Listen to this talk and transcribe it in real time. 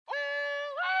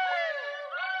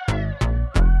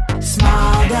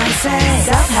doses.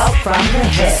 Self-help from the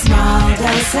hip. Small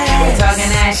doses. We're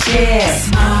talking that shit.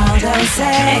 Small doses.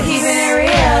 And keeping it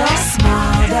real.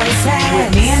 Small doses.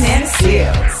 With me and them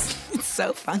Seals. It's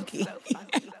so funky.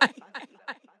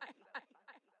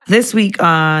 This week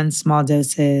on Small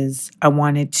Doses, I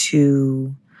wanted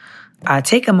to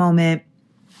take a moment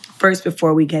first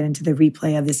before we get into the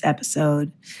replay of this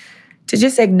episode to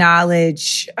just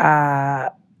acknowledge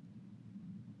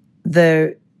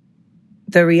the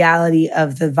reality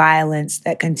of the violence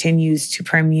that continues to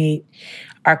permeate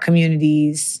our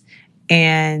communities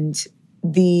and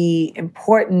the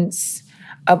importance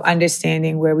of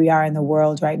understanding where we are in the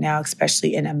world right now,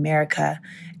 especially in America,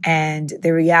 and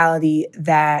the reality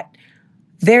that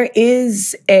there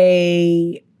is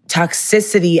a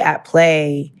toxicity at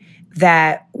play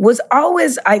that was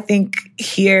always, I think,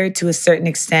 here to a certain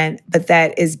extent, but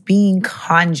that is being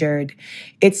conjured.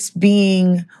 It's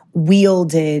being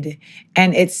wielded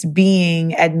and it's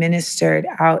being administered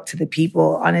out to the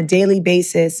people on a daily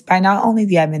basis by not only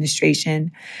the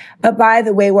administration, but by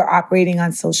the way we're operating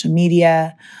on social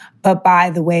media, but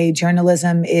by the way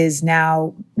journalism is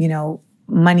now,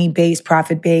 money-based,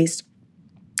 profit-based.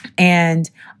 And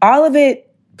all of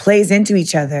it plays into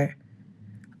each other.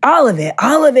 All of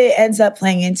it ends up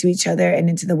playing into each other and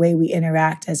into the way we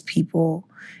interact as people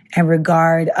and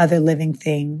regard other living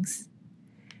things.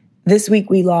 This week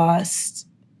we lost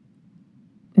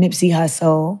Nipsey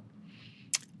Hussle,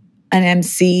 an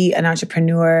MC, an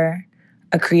entrepreneur,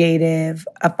 a creative,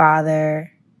 a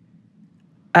father,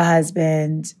 a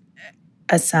husband,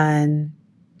 a son,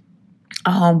 a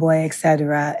homeboy, et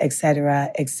cetera, et cetera,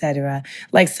 et cetera.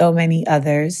 Like so many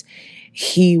others,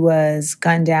 he was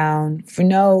gunned down for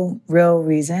no real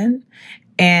reason,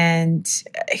 and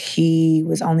he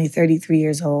was only 33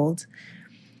 years old.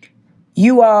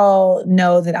 You all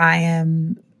know that I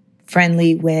am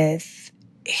friendly with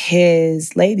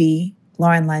his lady,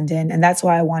 Lauren London, and that's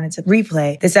why I wanted to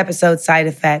replay this episode's Side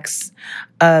Effects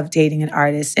of Dating an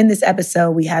Artist. In this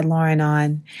episode, we had Lauren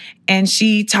on, and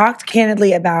she talked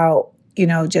candidly about,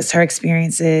 just her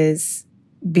experiences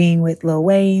being with Lil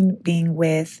Wayne, being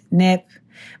with Nip,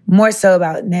 more so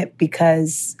about Nip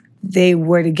because they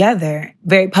were together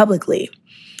very publicly.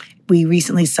 We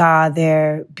recently saw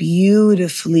their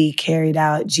beautifully carried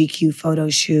out GQ photo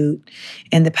shoot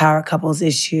in the Power Couples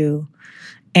issue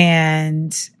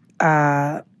and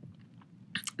their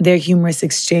humorous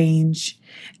exchange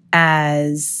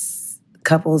as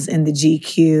couples in the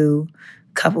GQ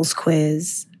couples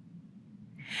quiz.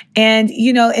 And,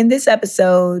 in this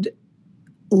episode,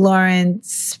 Lauren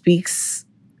speaks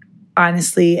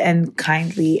honestly and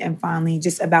kindly and fondly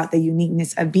just about the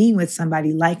uniqueness of being with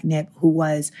somebody like Nip, who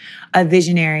was a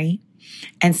visionary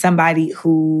and somebody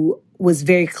who was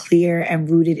very clear and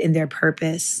rooted in their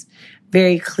purpose,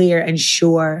 very clear and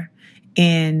sure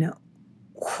in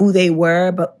who they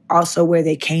were, but also where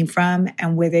they came from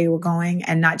and where they were going,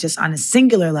 and not just on a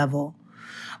singular level,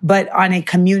 but on a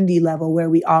community level where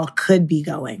we all could be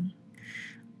going.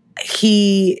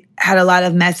 He had a lot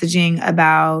of messaging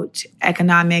about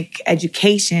economic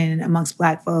education amongst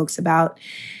Black folks, about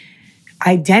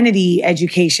identity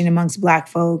education amongst Black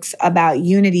folks, about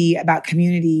unity, about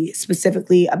community,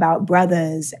 specifically about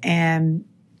brothers, and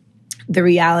the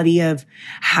reality of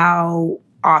how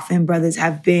often brothers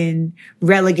have been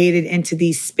relegated into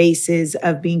these spaces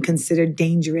of being considered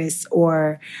dangerous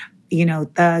or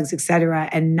thugs, et cetera,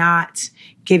 and not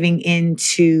giving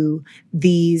into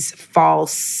these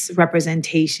false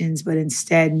representations, but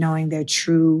instead knowing their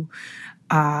true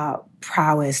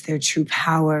prowess, their true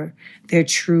power, their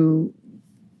true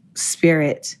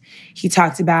spirit. He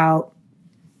talked about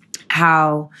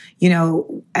how,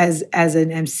 as an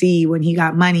MC, when he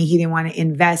got money, he didn't want to he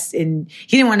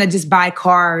didn't want to just buy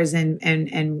cars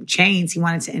and chains. He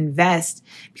wanted to invest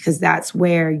because that's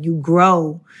where you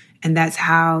grow. And that's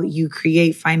how you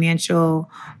create financial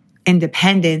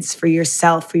independence for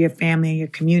yourself, for your family, and your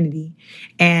community.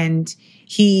 And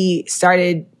he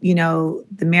started, the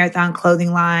Marathon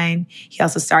clothing line. He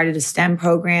also started a STEM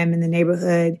program in the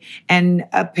neighborhood. And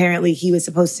apparently he was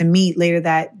supposed to meet later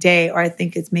that day, or I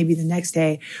think it's maybe the next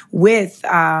day, with,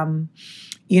 the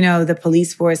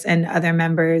police force and other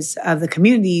members of the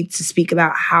community to speak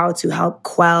about how to help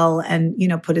quell and,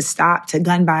 put a stop to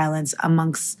gun violence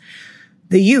amongst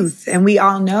the youth. And we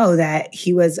all know that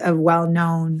he was a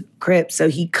well-known Crip. So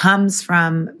he comes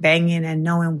from banging and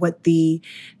knowing what the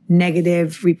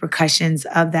negative repercussions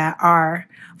of that are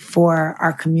for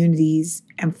our communities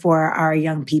and for our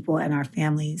young people and our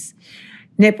families.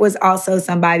 Nip was also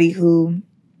somebody who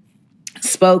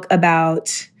spoke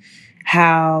about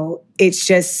how it's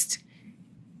just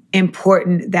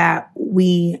important that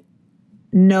we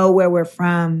know where we're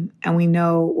from and we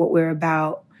know what we're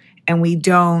about, and we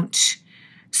don't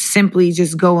simply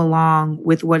just go along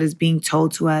with what is being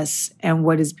told to us and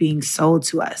what is being sold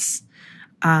to us.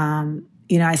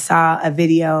 I saw a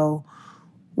video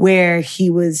where he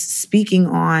was speaking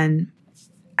on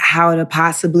how to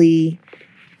possibly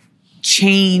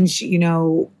change,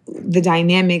 the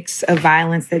dynamics of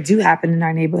violence that do happen in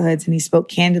our neighborhoods. And he spoke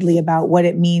candidly about what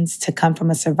it means to come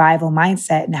from a survival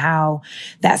mindset and how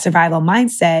that survival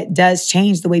mindset does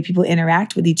change the way people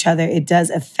interact with each other. It does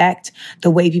affect the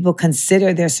way people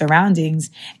consider their surroundings.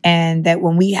 And that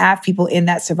when we have people in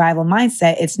that survival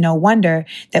mindset, it's no wonder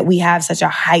that we have such a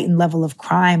heightened level of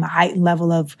crime, a heightened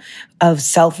level of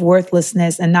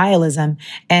self-worthlessness and nihilism.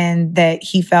 And that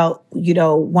he felt,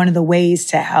 one of the ways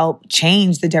to help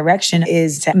change the direction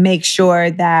is to make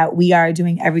sure that we are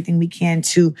doing everything we can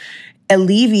to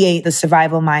alleviate the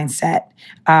survival mindset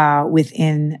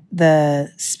within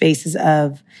the spaces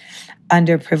of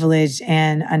underprivileged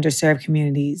and underserved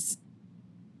communities.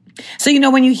 So,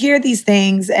 when you hear these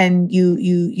things and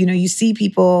you see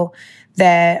people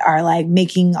that are like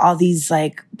making all these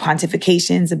like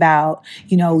pontifications about,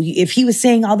 if he was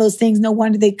saying all those things, no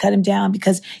wonder they cut him down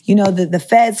because, the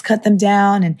feds cut them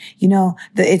down and,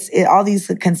 all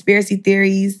these conspiracy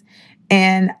theories.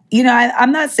 And,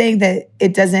 I'm not saying that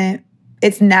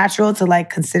it's natural to like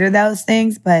consider those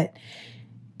things, but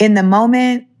in the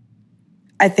moment,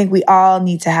 I think we all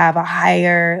need to have a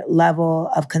higher level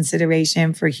of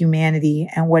consideration for humanity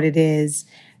and what it is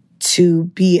to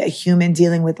be a human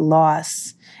dealing with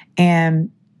loss.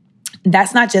 And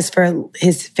that's not just for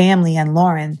his family and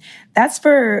Lauren. That's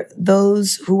for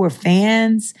those who were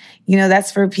fans.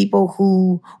 That's for people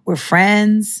who were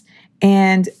friends.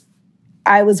 And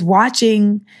I was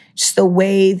watching just the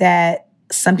way that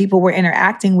some people were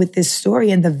interacting with this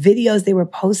story and the videos they were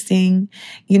posting,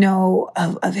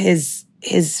 of his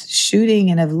shooting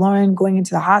and of Lauren going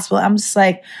into the hospital. I'm just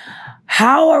like,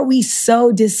 how are we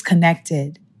so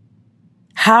disconnected?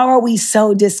 How are we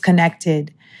so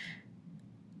disconnected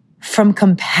from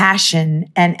compassion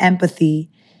and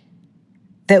empathy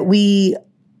that we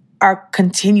are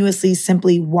continuously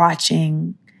simply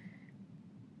watching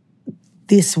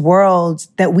this world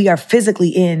that we are physically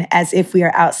in as if we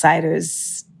are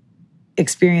outsiders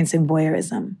experiencing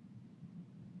voyeurism?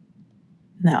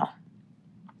 No.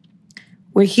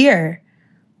 We're here.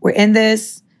 We're in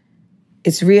this.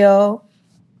 It's real.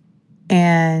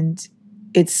 And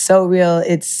it's so real.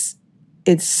 It's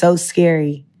so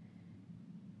scary.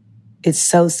 It's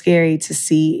so scary to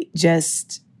see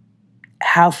just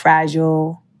how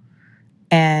fragile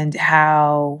and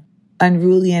how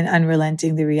unruly and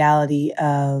unrelenting the reality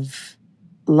of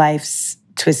life's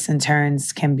twists and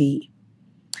turns can be.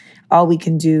 All we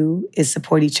can do is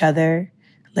support each other,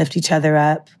 lift each other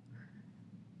up.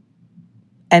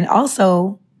 And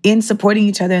also, in supporting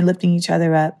each other and lifting each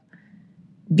other up,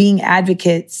 being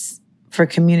advocates for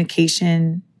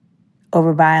communication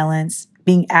over violence,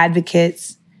 being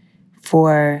advocates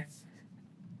for,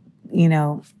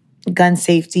 gun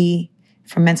safety,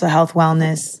 for mental health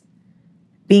wellness,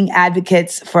 being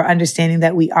advocates for understanding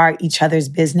that we are each other's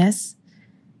business.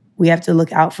 We have to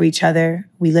look out for each other.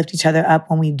 We lift each other up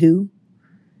when we do.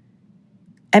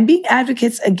 And being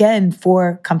advocates, again,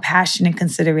 for compassion and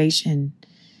consideration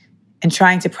and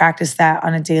trying to practice that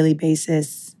on a daily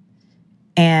basis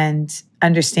and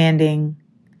understanding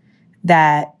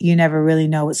that you never really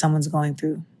know what someone's going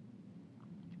through.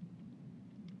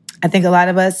 I think a lot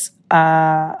of us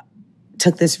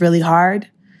took this really hard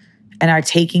and are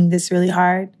taking this really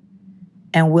hard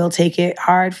and will take it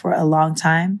hard for a long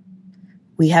time.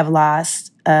 We have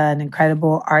lost an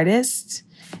incredible artist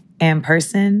and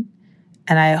person,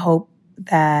 and I hope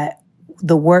that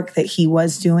the work that he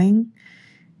was doing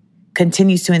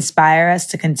continues to inspire us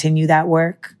to continue that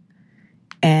work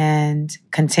and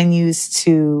continues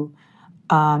to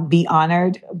be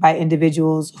honored by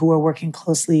individuals who are working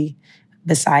closely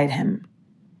beside him.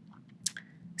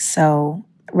 So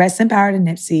rest in power to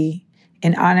Nipsey.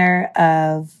 In honor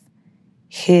of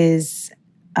his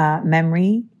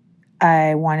memory,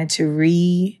 I wanted to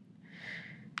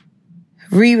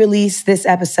re-release this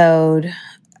episode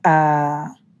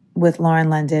with Lauren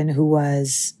London, who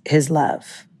was his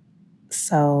love.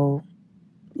 So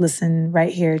listen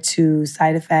right here to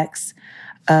Side Effects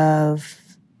of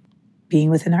Being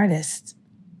with an Artist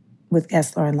with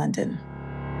guest Lauren London.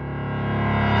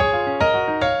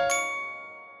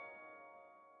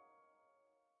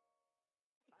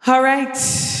 All right,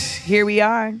 here we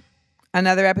are.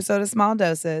 Another episode of Small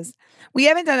Doses. We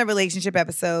haven't done a relationship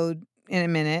episode in a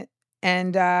minute,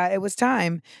 and it was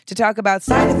time to talk about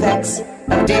side effects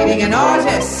of dating an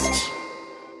artist.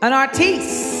 An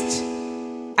artiste.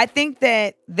 I think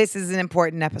that this is an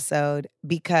important episode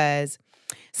because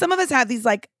some of us have these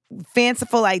like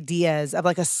fanciful ideas of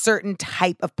like a certain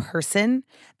type of person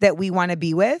that we want to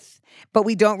be with, but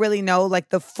we don't really know like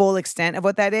the full extent of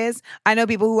what that is. I know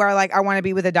people who are like, I want to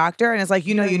be with a doctor, and it's like,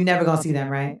 you're never gonna see them,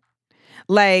 right?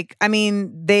 Like, I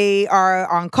mean, they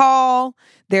are on call.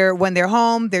 When they're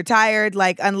home, they're tired.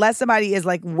 Like, unless somebody is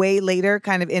like way later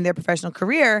kind of in their professional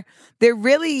career, they're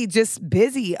really just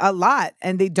busy a lot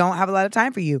and they don't have a lot of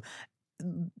time for you.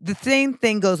 The same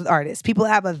thing goes with artists. People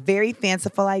have a very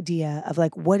fanciful idea of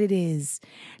like what it is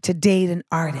to date an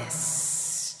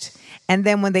artist. And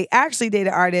then when they actually date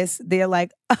an artist, they're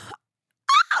like,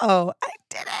 oh, I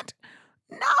didn't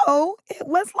know it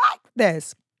was like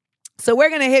this. So we're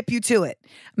going to hip you to it.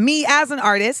 Me as an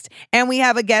artist, and we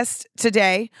have a guest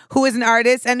today who is an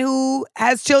artist and who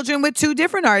has children with two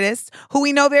different artists who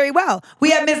we know very well. We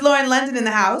have Ms. Lauren London in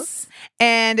the house,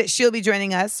 and she'll be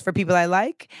joining us for People I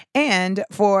Like and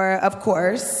for, of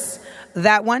course,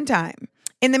 That One Time.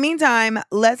 In the meantime,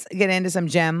 let's get into some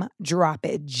gem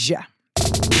droppage.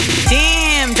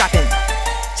 Jam dropping.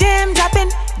 Jam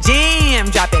dropping. Jam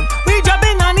dropping. We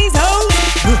dropping on these hoes.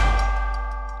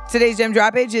 Today's gem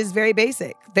droppage is very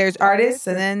basic. There's artists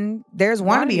and then there's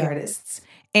wannabe artists.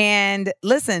 And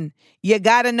listen, you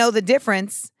got to know the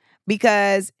difference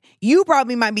because you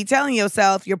probably might be telling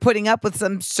yourself you're putting up with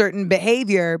some certain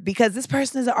behavior because this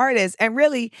person is an artist. And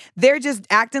really, they're just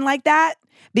acting like that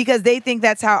because they think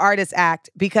that's how artists act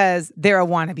because they're a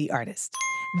wannabe artist.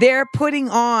 They're putting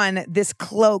on this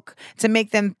cloak to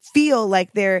make them feel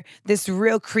like they're this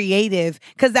real creative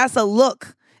because that's a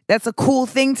look. That's a cool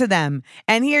thing to them.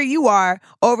 And here you are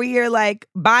over here like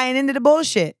buying into the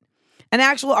bullshit. An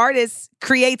actual artist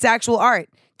creates actual art,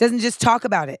 doesn't just talk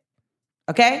about it.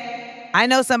 Okay? I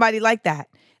know somebody like that.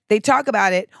 They talk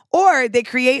about it or they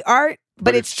create art,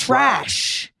 but it's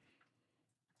trash.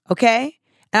 Okay?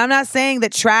 And I'm not saying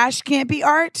that trash can't be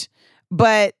art,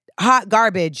 but hot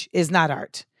garbage is not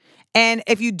art. And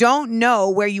if you don't know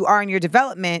where you are in your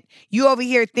development, you over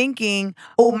here thinking,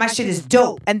 oh, my shit is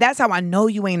dope. And that's how I know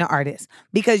you ain't an artist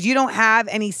because you don't have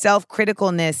any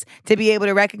self-criticalness to be able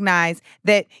to recognize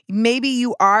that maybe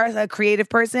you are a creative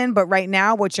person, but right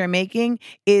now what you're making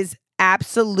is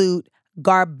absolute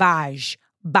garbage,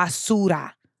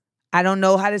 basura. I don't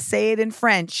know how to say it in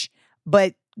French,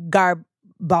 but garbage.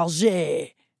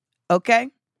 Okay?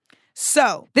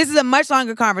 So, this is a much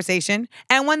longer conversation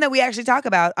and one that we actually talk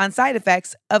about on side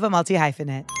effects of a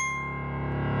multi-hyphenate.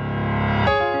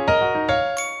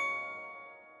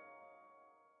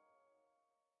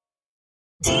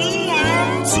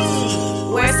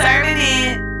 DMT. We're serving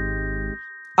it.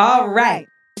 All right.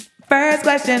 First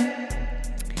question.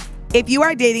 If you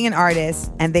are dating an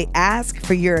artist and they ask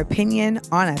for your opinion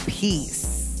on a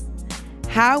piece,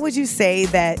 how would you say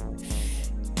that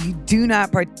you do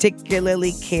not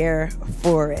particularly care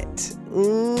for it?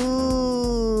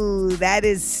 Ooh, that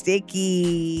is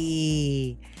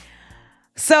sticky.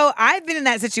 So I've been in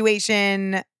that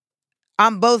situation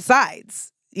on both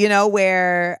sides,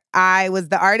 where I was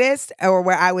the artist or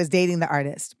where I was dating the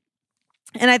artist.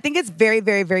 And I think it's very,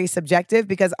 very, very subjective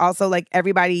because also like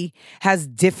everybody has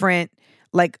different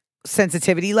like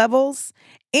sensitivity levels,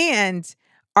 and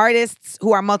artists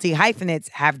who are multi-hyphenates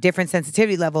have different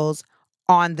sensitivity levels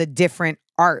on the different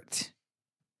art.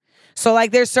 So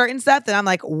like there's certain stuff that I'm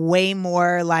like way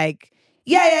more like,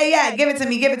 yeah, give it to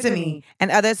me.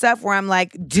 And other stuff where I'm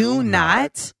like, do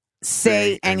not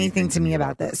say anything to me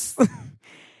about this.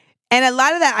 And a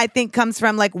lot of that I think comes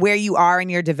from like where you are in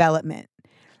your development.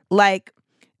 Like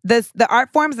the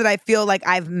art forms that I feel like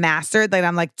I've mastered, that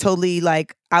I'm like totally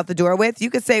like out the door with,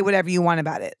 you could say whatever you want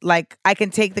about it. Like I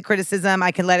can take the criticism,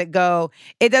 I can let it go.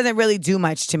 It doesn't really do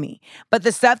much to me. But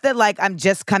the stuff that like I'm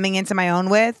just coming into my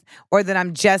own with, or that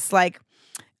I'm just like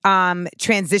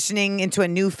transitioning into a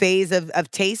new phase of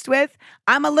taste with,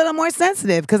 I'm a little more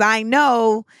sensitive because I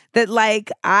know that like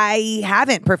I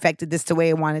haven't perfected this the way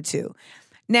I wanted to.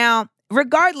 Now,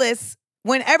 regardless,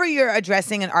 whenever you're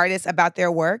addressing an artist about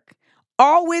their work,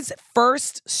 always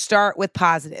first start with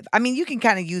positive. I mean, you can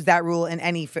kind of use that rule in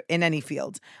any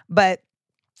field. But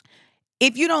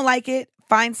if you don't like it,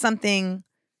 find something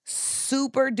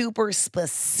super duper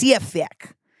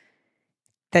specific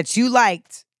that you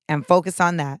liked and focus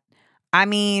on that. I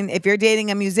mean, if you're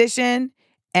dating a musician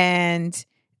and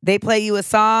they play you a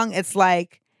song, it's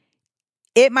like,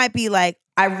 it might be like,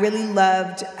 I really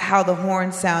loved how the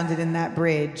horn sounded in that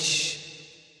bridge.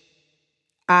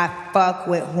 I fuck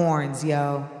with horns,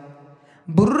 yo.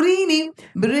 Brini,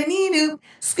 brini,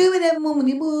 scooby that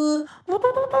moomity boo.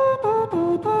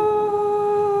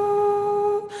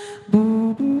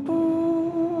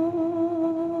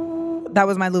 that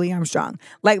was my Louis Armstrong.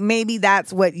 Like maybe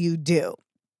that's what you do.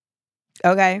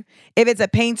 Okay? If it's a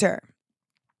painter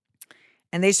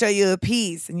and they show you a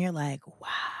piece and you're like, wow,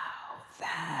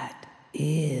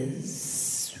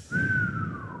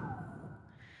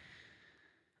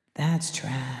 that's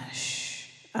trash.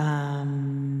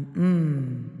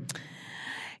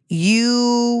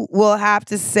 You will have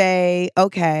to say,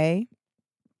 okay,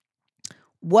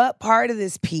 what part of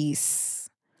this piece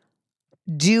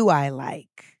do I like?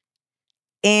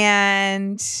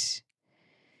 And,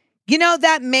 you know,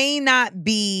 that may not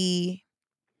be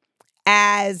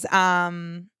as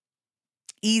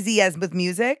easy as with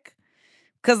music.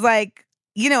 Because, like,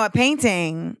 you know, a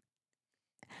painting.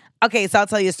 Okay, so I'll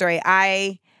tell you a story.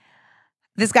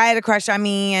 This guy had a crush on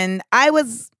me, and I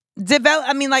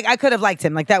could have liked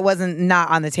him. Like, that wasn't not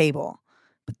on the table.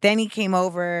 But then he came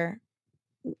over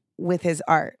with his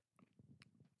art.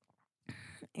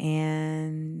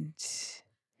 And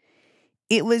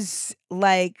it was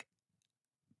like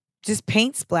just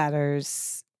paint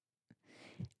splatters.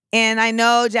 And I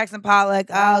know Jackson Pollock,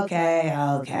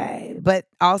 okay. But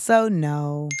also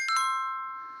no.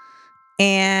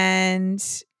 And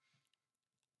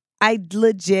I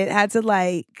legit had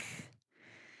to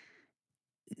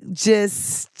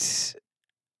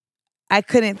I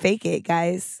couldn't fake it,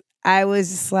 guys. I was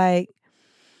just like,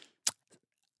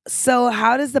 so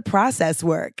how does the process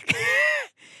work?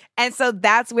 And so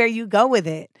that's where you go with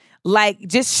it. Like,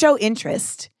 just show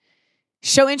interest.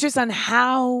 Show interest on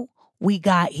how we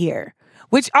got here,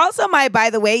 which also might, by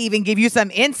the way, even give you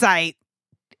some insight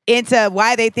into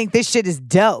why they think this shit is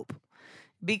dope.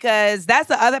 Because that's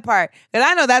the other part. Because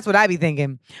I know that's what I be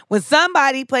thinking. When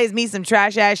somebody plays me some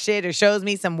trash ass shit or shows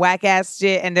me some whack ass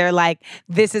shit and they're like,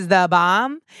 this is the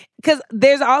bomb. Because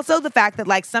there's also the fact that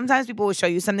like sometimes people will show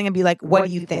you something and be like, what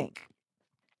do you think?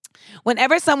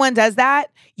 Whenever someone does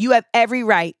that, you have every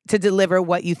right to deliver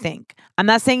what you think. I'm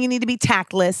not saying you need to be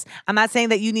tactless. I'm not saying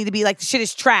that you need to be like, the shit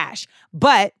is trash.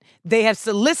 But they have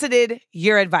solicited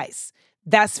your advice.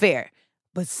 That's fair.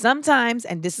 But sometimes,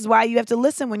 and this is why you have to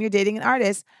listen when you're dating an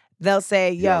artist, they'll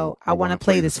say, yo, I want to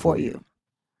play this for you.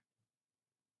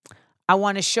 I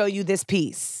want to show you this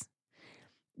piece.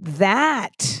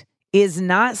 That is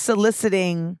not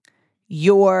soliciting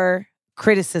your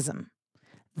criticism.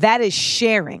 That is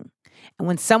sharing. And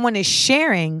when someone is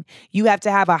sharing, you have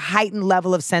to have a heightened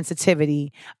level of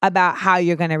sensitivity about how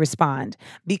you're going to respond.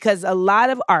 Because a lot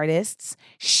of artists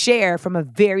share from a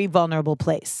very vulnerable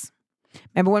place.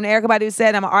 Remember when Erykah Badu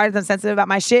said, I'm an artist, I'm sensitive about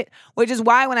my shit? Which is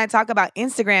why when I talk about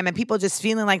Instagram and people just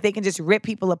feeling like they can just rip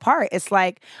people apart, it's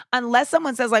like, unless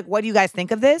someone says like, what do you guys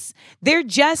think of this? They're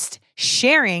just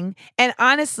sharing. And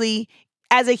honestly,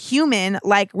 as a human,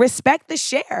 like respect the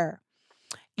share.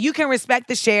 You can respect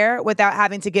the share without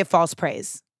having to give false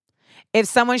praise. If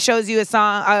someone shows you a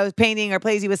song, a painting, or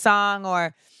plays you a song,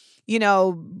 or you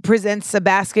know, presents a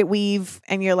basket weave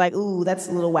and you're like, ooh, that's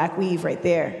a little whack weave right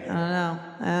there. I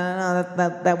don't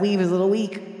know. That weave is a little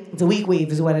weak. It's a weak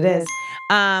weave is what it is.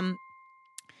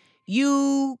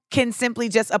 You can simply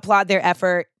just applaud their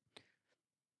effort.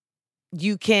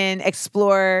 You can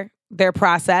explore their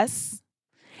process.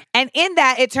 And in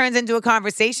that, it turns into a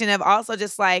conversation of also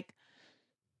just like,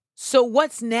 so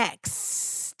what's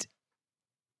next?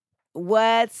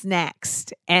 What's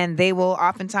next? And they will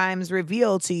oftentimes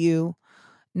reveal to you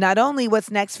not only what's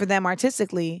next for them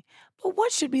artistically, but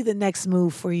what should be the next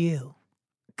move for you?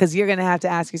 Because you're going to have to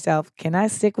ask yourself, can I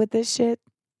stick with this shit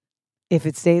if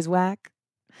it stays whack?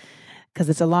 Because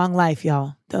it's a long life,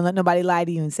 y'all. Don't let nobody lie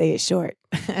to you and say it's short,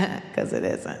 because it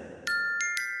isn't.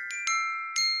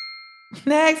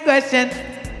 Next question.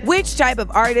 Which type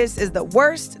of artist is the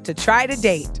worst to try to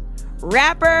date?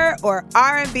 Rapper or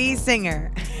R&B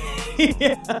singer?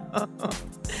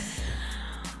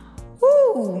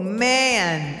 Ooh,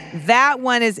 man. That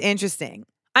one is interesting.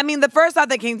 I mean, the first thought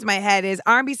that came to my head is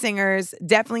R&B singers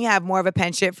definitely have more of a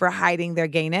penchant for hiding their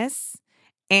gayness.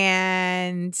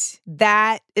 And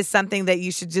that is something that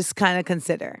you should just kind of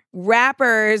consider.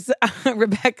 Rappers,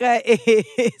 Rebecca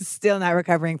is still not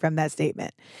recovering from that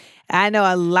statement. I know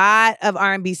a lot of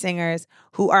R&B singers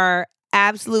who are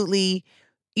absolutely,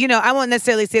 you know, I won't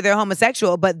necessarily say they're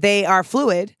homosexual, but they are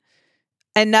fluid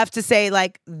enough to say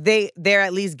like they're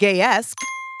at least gay-esque,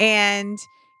 and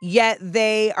yet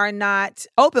they are not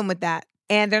open with that.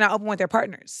 And they're not open with their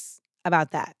partners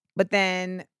about that. But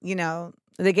then, you know,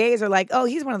 the gays are like, oh,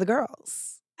 he's one of the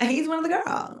girls. He's one of the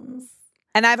girls.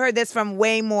 And I've heard this from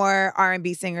way more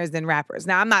R&B singers than rappers.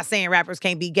 Now, I'm not saying rappers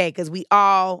can't be gay, because we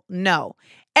all know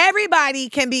everybody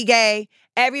can be gay.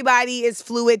 Everybody is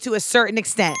fluid to a certain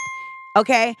extent.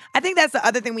 Okay? I think that's the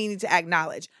other thing we need to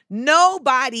acknowledge.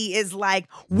 Nobody is like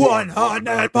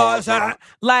 100%.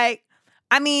 Like,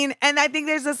 I mean, and I think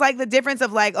there's just like the difference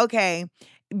of like, okay,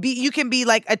 you can be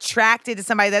like attracted to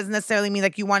somebody. That doesn't necessarily mean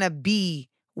like you want to be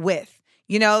with.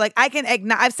 You know, like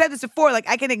I've said this before, like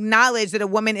I can acknowledge that a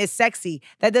woman is sexy.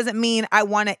 That doesn't mean I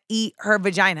want to eat her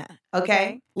vagina.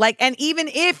 Okay? Like, and even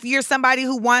if you're somebody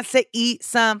who wants to eat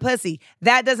some pussy,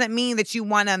 that doesn't mean that you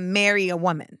want to marry a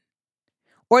woman.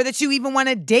 Or that you even want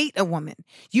to date a woman.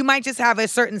 You might just have a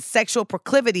certain sexual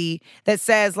proclivity that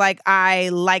says, like, I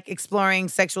like exploring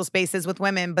sexual spaces with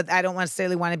women, but I don't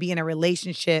necessarily want to be in a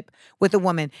relationship with a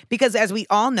woman. Because as we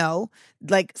all know,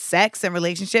 like, sex and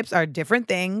relationships are different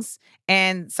things.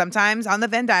 And sometimes on the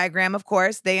Venn diagram, of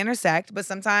course, they intersect, but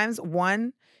sometimes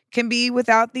one can be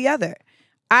without the other.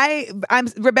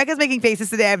 Rebecca's making faces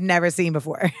today I've never seen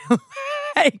before.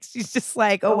 Like, she's just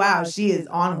like, oh wow, she is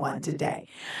on one today.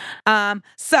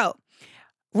 So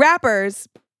rappers,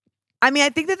 I mean, I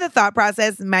think that the thought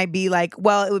process might be like,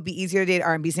 well, it would be easier to date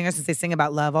R&B singers since they sing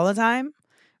about love all the time.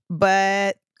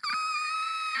 But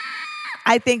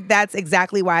I think that's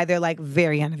exactly why they're like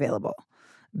very unavailable.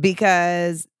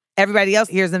 Because everybody else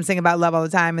hears them sing about love all the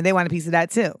time and they want a piece of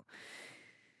that too.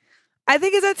 I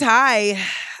think it's a tie.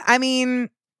 I mean,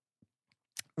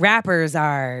 rappers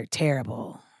are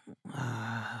terrible.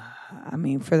 I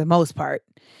mean, for the most part,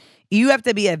 you have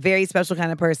to be a very special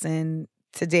kind of person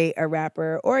to date a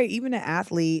rapper or even an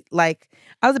athlete. Like,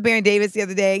 I was with Baron Davis the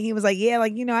other day. He was like, yeah,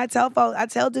 like, you know, I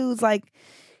tell dudes, like,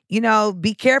 you know,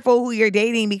 be careful who you're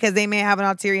dating because they may have an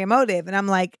ulterior motive. And I'm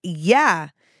like, yeah,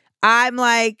 I'm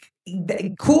like,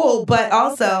 cool, but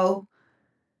also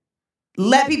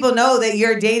let people know that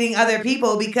you're dating other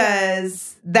people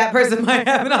because that person might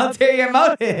have an ulterior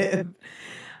motive.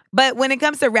 But when it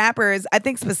comes to rappers, I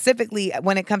think specifically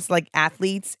when it comes to like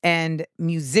athletes and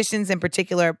musicians in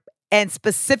particular, and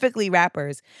specifically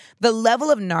rappers, the level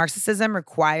of narcissism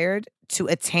required to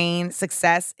attain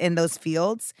success in those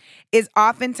fields is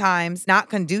oftentimes not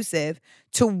conducive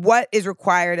to what is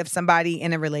required of somebody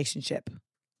in a relationship.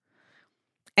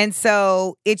 And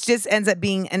so it just ends up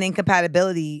being an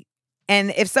incompatibility.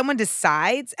 And if someone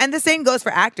decides, and the same goes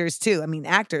for actors too. I mean,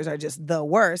 actors are just the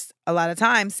worst a lot of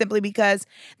times simply because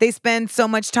they spend so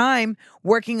much time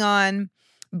working on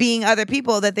being other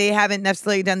people that they haven't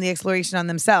necessarily done the exploration on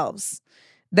themselves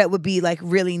that would be like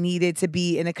really needed to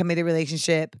be in a committed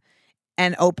relationship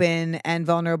and open and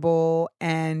vulnerable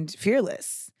and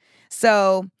fearless.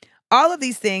 So all of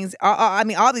these things,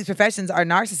 all these professions are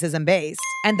narcissism based,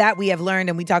 and that we have learned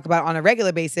and we talk about on a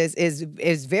regular basis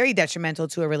is very detrimental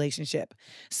to a relationship.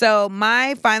 So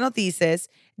my final thesis,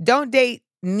 don't date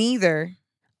neither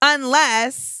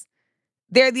unless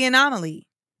they're the anomaly.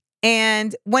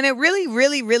 And when it really,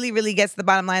 really, really, really gets to the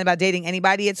bottom line about dating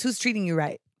anybody, it's who's treating you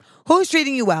right. Who's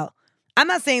treating you well? I'm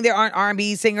not saying there aren't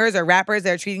R&B singers or rappers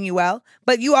that are treating you well,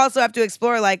 but you also have to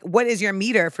explore, like, what is your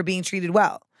meter for being treated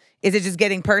well? Is it just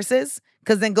getting purses?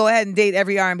 Because then go ahead and date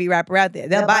every R&B rapper out there.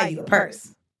 They'll buy you a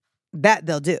purse. That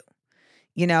they'll do.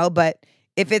 You know, but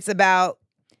if it's about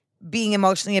being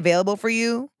emotionally available for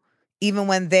you, even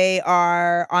when they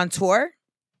are on tour,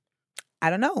 I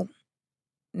don't know.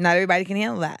 Not everybody can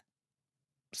handle that.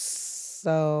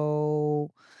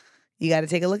 So you got to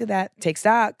take a look at that. Take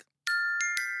stock.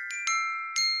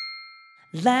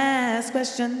 Last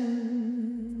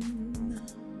question.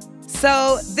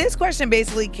 So this question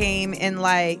basically came in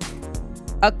like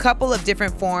a couple of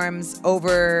different forms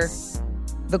over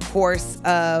the course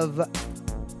of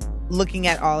looking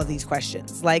at all of these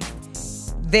questions. Like,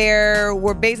 there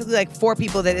were basically like 4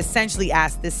 people that essentially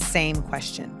asked this same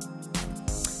question.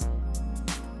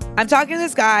 I'm talking to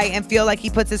this guy and feel like he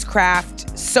puts his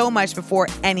craft so much before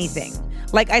anything.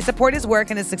 Like, I support his work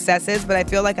and his successes, but I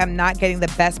feel like I'm not getting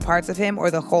the best parts of him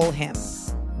or the whole him.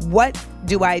 What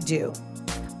do I do?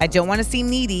 I don't want to seem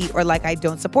needy or like I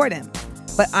don't support him.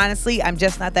 But honestly, I'm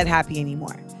just not that happy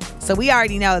anymore. So we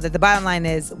already know that the bottom line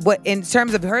is, what in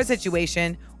terms of her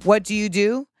situation, what do you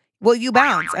do? Well, you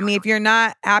bounce. I mean, if you're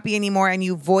not happy anymore and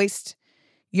you voiced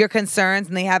your concerns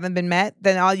and they haven't been met,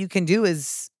 then all you can do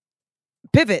is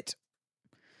pivot.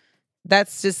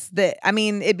 That's just I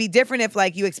mean, it'd be different if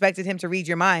like you expected him to read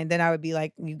your mind. Then I would be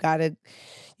like, you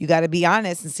gotta be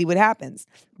honest and see what happens.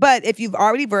 But if you've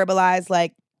already verbalized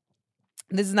like,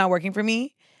 this is not working for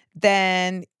me,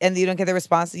 then, and you don't get the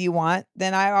response that you want,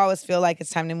 then I always feel like it's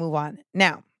time to move on.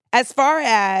 Now, as far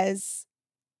as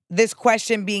this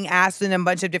question being asked in a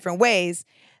bunch of different ways,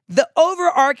 the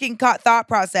overarching thought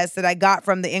process that I got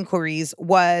from the inquiries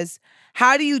was,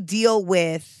 how do you deal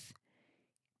with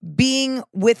being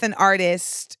with an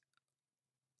artist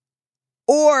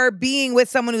or being with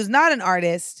someone who's not an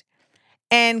artist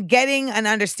and getting an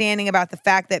understanding about the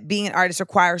fact that being an artist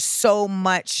requires so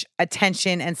much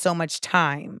attention and so much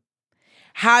time.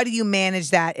 How do you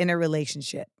manage that in a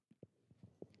relationship?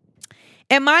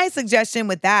 And my suggestion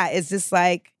with that is just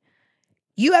like,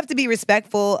 you have to be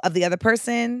respectful of the other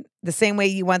person the same way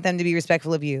you want them to be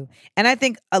respectful of you. And I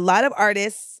think a lot of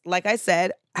artists, like I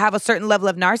said, have a certain level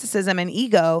of narcissism and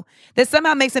ego that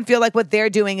somehow makes them feel like what they're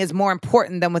doing is more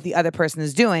important than what the other person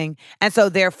is doing. And so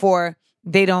therefore,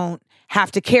 they don't have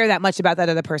to care that much about that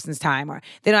other person's time, or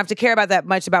they don't have to care about that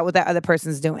much about what that other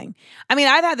person's doing. I mean,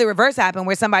 I've had the reverse happen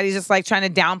where somebody's just like trying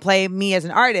to downplay me as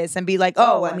an artist and be like,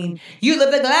 oh, I mean, you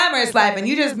live the glamorous life and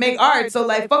you just make art. So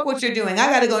like, fuck what you're doing.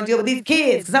 I got to go and deal with these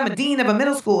kids because I'm a dean of a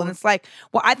middle school. And it's like,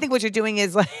 well, I think what you're doing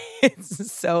is like,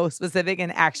 it's so specific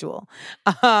and actual.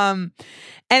 And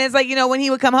it's like, you know, when he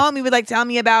would come home, he would like tell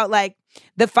me about like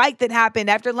the fight that happened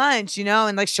after lunch, you know,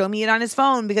 and like show me it on his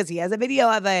phone because he has a video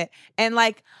of it. And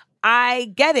like,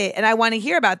 I get it and I want to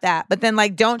hear about that. But then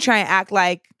like, don't try and act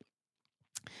like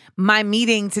my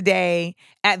meeting today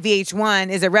at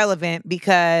VH1 is irrelevant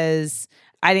because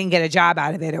I didn't get a job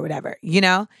out of it or whatever, you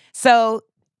know? So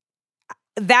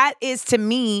that is to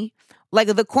me like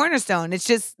the cornerstone. It's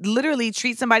just literally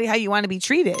treat somebody how you want to be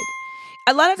treated.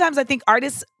 A lot of times I think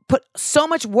artists put so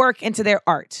much work into their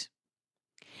art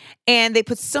and they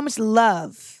put so much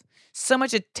love, so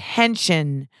much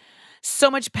attention,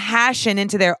 so much passion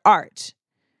into their art,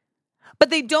 but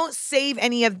they don't save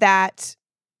any of that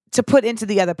to put into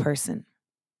the other person.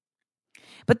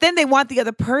 But then they want the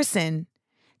other person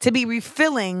to be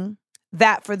refilling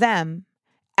that for them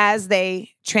as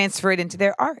they transfer it into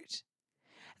their art.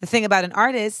 The thing about an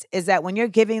artist is that when you're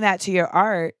giving that to your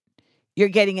art, you're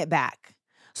getting it back.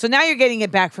 So now you're getting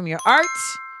it back from your art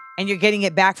and you're getting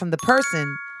it back from the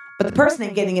person, but the person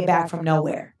ain't getting it back from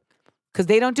nowhere. Because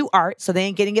they don't do art, so they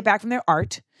ain't getting it back from their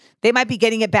art. They might be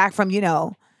getting it back from, you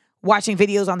know, watching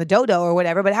videos on the dodo or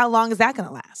whatever, but how long is that going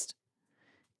to last?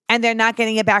 And they're not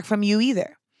getting it back from you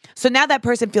either. So now that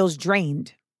person feels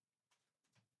drained.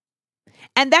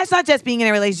 And that's not just being in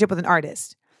a relationship with an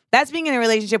artist. That's being in a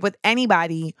relationship with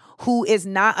anybody who is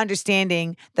not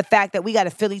understanding the fact that we got to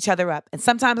fill each other up. And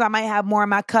sometimes I might have more in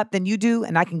my cup than you do,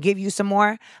 and I can give you some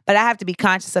more, but I have to be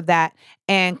conscious of that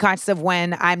and conscious of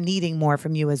when I'm needing more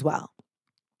from you as well.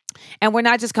 And we're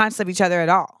not just conscious of each other at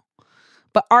all.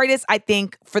 But artists, I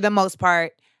think, for the most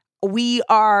part, we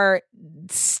are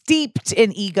steeped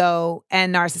in ego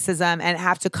and narcissism and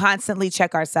have to constantly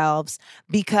check ourselves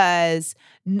because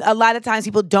a lot of times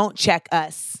people don't check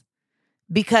us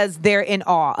because they're in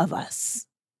awe of us.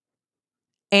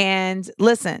 And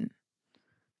listen,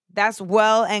 that's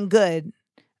well and good,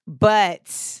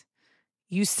 but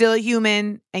you still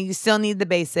human and you still need the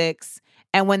basics.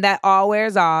 And when that all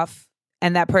wears off,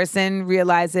 and that person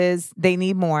realizes they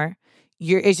need more,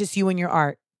 it's just you and your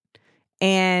art.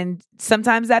 And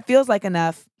sometimes that feels like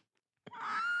enough.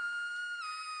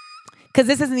 Because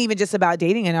this isn't even just about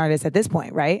dating an artist at this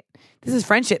point, right? This is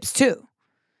friendships too.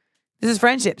 This is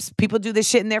friendships. People do this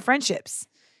shit in their friendships.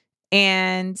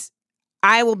 And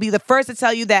I will be the first to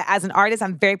tell you that as an artist,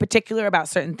 I'm very particular about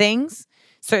certain things.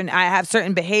 I have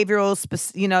certain behavioral,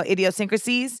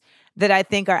 idiosyncrasies that I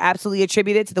think are absolutely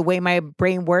attributed to the way my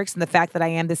brain works and the fact that I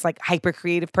am this like hyper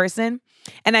creative person.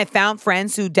 And I found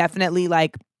friends who definitely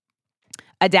like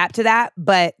adapt to that,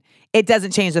 but it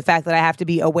doesn't change the fact that I have to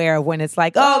be aware of when it's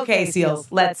like, oh, okay, Seals,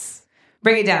 let's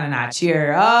bring it down a notch.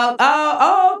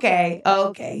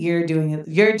 Okay. You're doing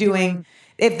it.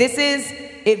 If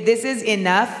this is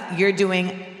enough, you're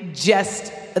doing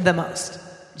just the most.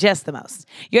 Just the most.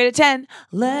 You're at a 10.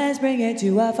 Let's bring it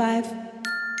to a 5.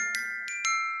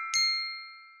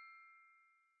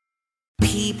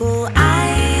 People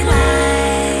I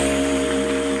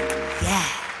like. Yeah.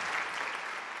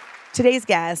 Today's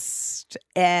guest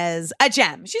is a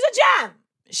gem. She's a gem.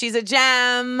 She's a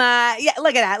gem. Yeah,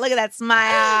 look at that. Look at that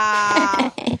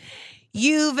smile.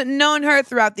 You've known her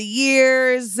throughout the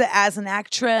years as an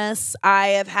actress. I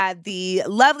have had the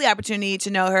lovely opportunity to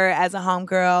know her as a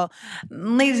homegirl.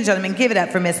 Ladies and gentlemen, give it up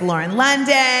for Miss Lauren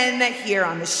London here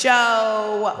on the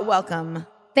show. Welcome.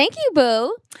 Thank you,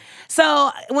 boo.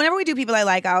 So whenever we do people I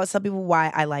like, I always tell people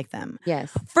why I like them. Yes.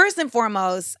 First and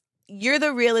foremost, you're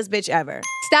the realest bitch ever.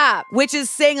 Stop. Which is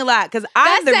saying a lot because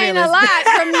I'm the realest. That's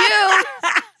saying a lot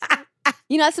from you.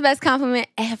 You know, that's the best compliment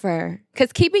ever.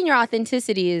 Because keeping your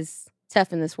authenticity is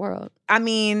tough in this world. I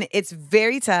mean, it's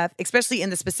very tough, especially in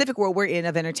the specific world we're in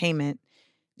of entertainment.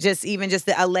 Just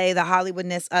the LA, the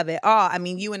Hollywoodness of it all. I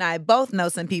mean, you and I both know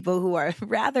some people who are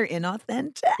rather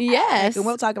inauthentic. Yes. And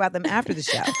we'll talk about them after the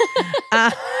show.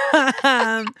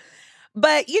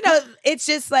 But, you know, it's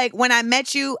just like when I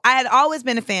met you, I had always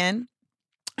been a fan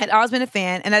I'd always been a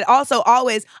fan. And I also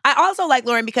like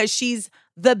Lauren because she's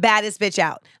the baddest bitch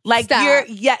out. Like Stop.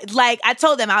 like I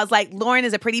told them, I was like, Lauren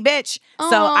is a pretty bitch. So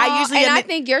I usually I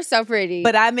think you're so pretty.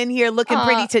 but I'm in here looking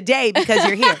pretty today because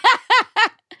you're here.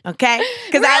 Okay?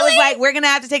 Because I was like, we're gonna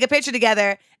have to take a picture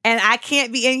together, and I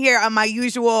can't be in here on my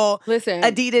usual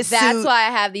Adidas suit. That's why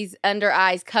I have these under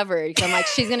eyes covered. Because I'm like,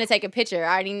 she's gonna take a picture.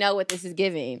 I already know what this is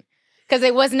giving. Because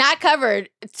it was not covered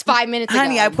 5 minutes ago.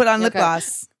 Honey, I put on lip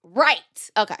gloss. Right.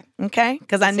 Okay. Okay?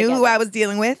 Because I knew who I was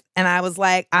dealing with, and I was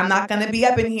like, I'm not going to be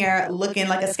up in here looking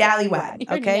like a scallywag,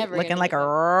 okay? Looking like a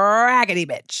raggedy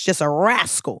bitch. Just a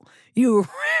rascal. You.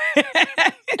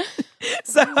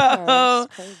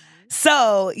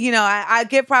 So, you know, I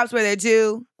give props where they're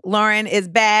due. Lauren is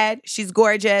bad. She's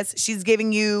gorgeous. She's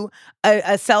giving you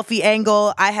a selfie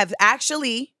angle.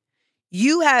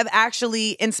 You have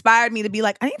actually inspired me to be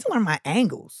like, I need to learn my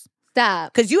angles.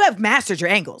 Stop. Because you have mastered your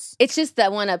angles. It's just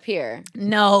that one up here.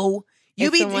 No. You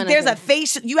have a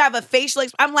facial.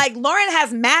 I'm like, Lauren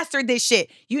has mastered this shit.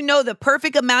 You know the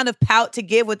perfect amount of pout to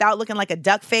give without looking like a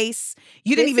duck face.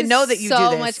 You didn't even know that you do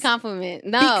this. So much compliment.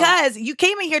 No. Because you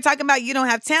came in here talking about you don't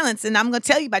have talents, and I'm going to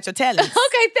tell you about your talents.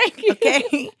 Okay, thank you.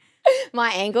 Okay? My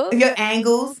angles? Your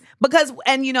angles. Because,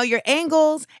 and you know, your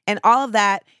angles and all of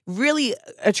that really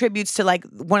attributes to like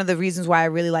one of the reasons why I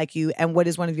really like you and what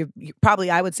is one of your,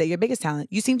 probably I would say your biggest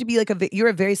talent. You seem to be like you're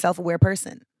a very self-aware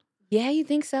person. Yeah, you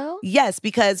think so? Yes,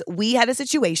 because we had a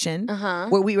situation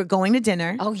where we were going to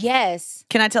dinner. Oh, yes.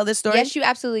 Can I tell this story? Yes, you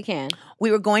absolutely can. We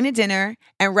were going to dinner,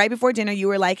 and right before dinner, you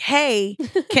were like, hey,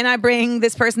 can I bring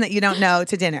this person that you don't know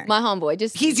to dinner? My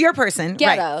homeboy. He's your person.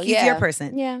 Ghetto. Right. He's your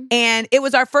person. Yeah. And it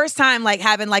was our first time like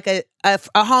having like a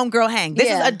homegirl hang. This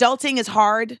is adulting is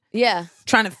hard. Yeah.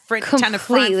 Trying to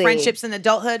find friendships in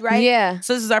adulthood, right? Yeah.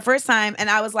 So this is our first time, and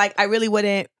I was like, I really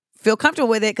wouldn't feel comfortable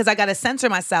with it because I got to censor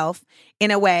myself in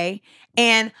a way.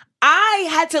 And I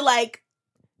had to like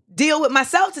deal with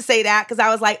myself to say that because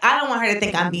I was like, I don't want her to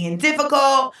think I'm being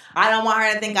difficult. I don't want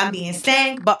her to think I'm being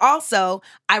stank. But also,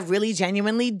 I really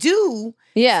genuinely do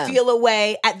feel a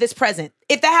way at this present.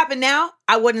 If that happened now,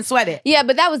 I wouldn't sweat it. Yeah,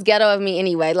 but that was ghetto of me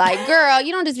anyway. Like, girl,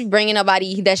 you don't just be bringing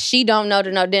nobody that she don't know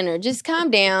to no dinner. Just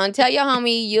calm down. Tell your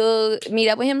homie you'll meet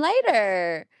up with him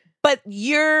later. But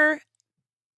you're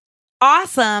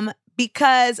awesome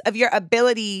because of your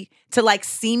ability to like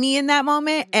see me in that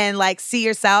moment and like see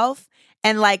yourself.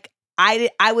 And like, I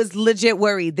was legit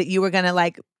worried that you were going to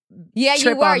like, yeah,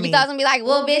 you were. You thought it was going to be like,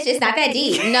 well, bitch, it's not that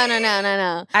deep.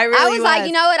 No. I was like,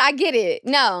 you know what? I get it.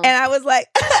 No. And I was like,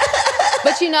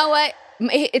 but you know what?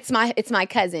 It's my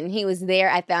cousin. He was there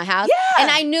at the house. Yeah.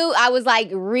 And I knew I was like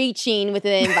reaching with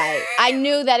an invite. I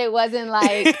knew that it wasn't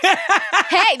like,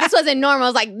 hey, this wasn't normal. I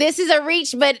was like, this is a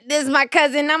reach, but this is my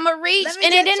cousin. I'm a reach.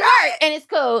 And it didn't work. And it's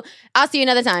cool. I'll see you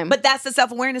another time. But that's the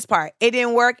self-awareness part. It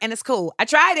didn't work and it's cool. I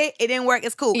tried it. It didn't work.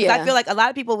 It's cool. Because I feel like a lot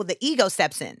of people with the ego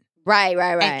steps in. Right.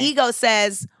 And ego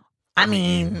says, I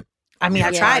mean,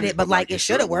 I tried it, but like it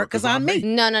should have worked because I'm me.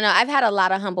 No. I've had a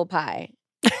lot of humble pie.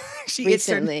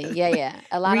 Recently. Yeah.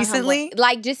 A lot recently?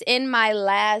 Like just in my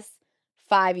last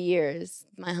 5 years,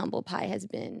 my humble pie has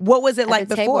been. What was it like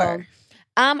before? Table.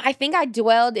 I think I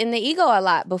dwelled in the ego a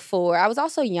lot before. I was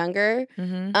also younger.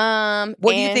 Mm-hmm.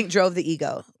 What do you think drove the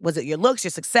ego? Was it your looks,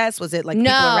 your success? Was it like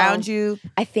people around you?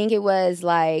 I think it was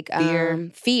like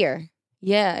fear.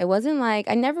 Yeah, it wasn't like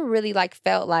I never really like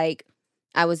felt like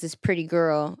I was this pretty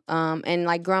girl. And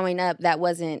like growing up, that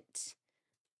wasn't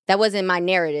my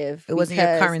narrative. It wasn't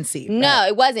your currency. Right? No,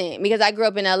 it wasn't because I grew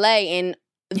up in LA and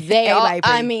they all,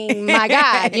 I mean, my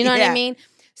God, you know what I mean?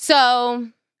 So,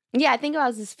 yeah, I think it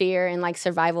was this fear and like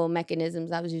survival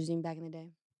mechanisms I was using back in the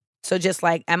day. So just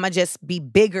like, I'ma just be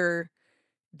bigger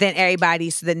than everybody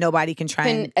so that nobody can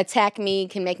attack me,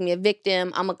 can make me a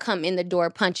victim. I'm going to come in the door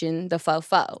punching the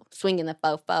fofo, swinging the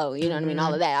fofo. You know what I mean?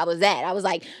 All of that. I was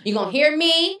like, you going to hear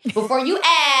me before you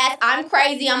ask. I'm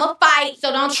crazy. I'm going to fight,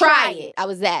 so don't try it. I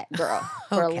was that girl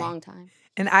for a long time.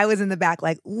 And I was in the back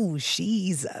like, ooh,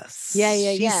 she's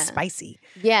she's spicy.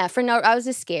 Yeah, I was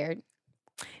just scared.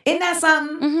 Isn't that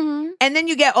something? Mm-hmm. And then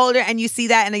you get older and you see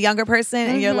that in a younger person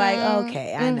and you're like,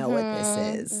 okay, I know what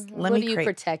this is. What are you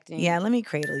protecting? Yeah, let me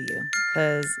cradle you.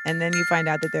 And then you find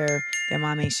out that their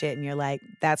mom ain't shit and you're like,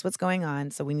 that's what's going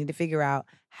on. So we need to figure out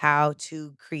how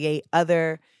to create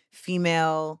other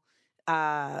female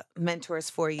mentors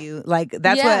for you. Like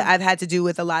that's what I've had to do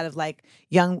with a lot of like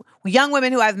young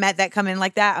women who I've met that come in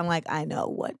like that. I'm like, I know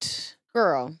what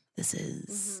girl this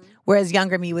is. Mm-hmm. Whereas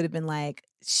younger me would have been like,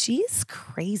 she's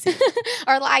crazy.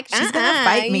 Or like, she's gonna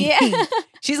fight me. Yeah.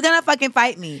 She's gonna fucking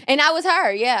fight me. And I was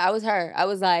her. Yeah, I was her. I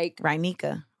was like,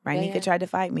 Rainika. Rainika tried to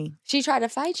fight me. She tried to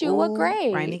fight you? What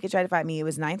grade? Rainika tried to fight me. It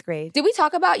was 9th grade. Did we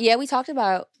talk about? Yeah, we talked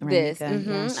about this.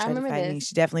 Rainika, I remember this. Me.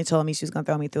 She definitely told me she was going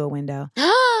to throw me through a window.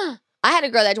 I had a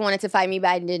girl that wanted to fight me, but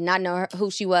I did not know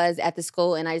who she was at the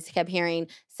school, and I just kept hearing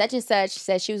such and such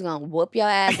said she was going to whoop your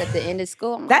ass at the end of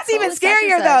school. That's like, even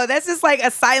scarier, though. That's just like a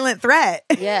silent threat.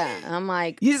 Yeah, I'm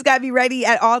like... You just got to be ready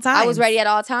at all times. I was ready at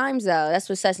all times, though. That's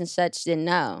what such and such didn't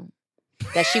know.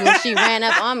 That when she ran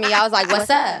up on me, I was like,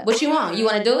 what's up? What you want? You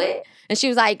want to do it? And she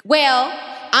was like, well,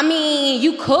 I mean,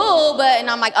 you cool, but... And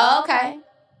I'm like, oh, okay.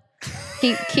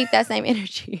 Keep that same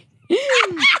energy.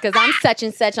 Because I'm such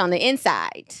and such on the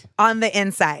inside. On the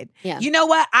inside. Yeah. You know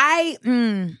what? I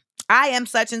am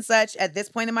such and such at this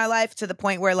point in my life to the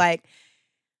point where, like,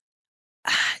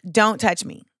 don't touch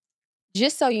me.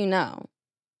 Just so you know,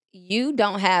 you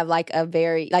don't have, like, a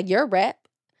very, like, your rep.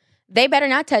 They better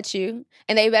not touch you.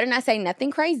 And they better not say nothing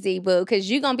crazy, boo.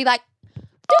 Because you're going to be like,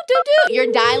 do.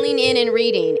 You're dialing in and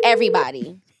reading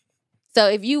everybody. So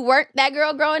if you weren't that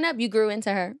girl growing up, you grew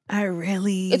into her.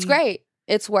 It's great.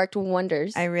 It's worked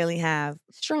wonders. I really have.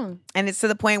 Strong. And it's to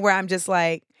the point where I'm just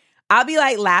like, I'll be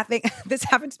like laughing. This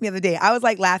happened to me the other day. I was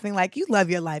like laughing like, you love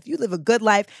your life. You live a good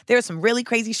life. There's some really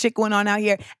crazy shit going on out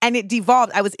here. And it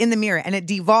devolved. I was in the mirror and it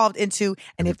devolved into,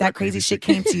 and if that crazy shit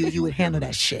came to you, you would handle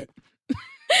that shit.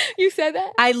 You said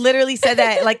that? I literally said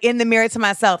that like in the mirror to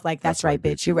myself. Like, that's right,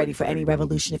 bitch. You're ready for any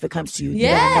revolution if it comes to you.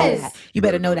 Yes. You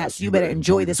better know that. So you better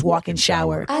enjoy this walk-in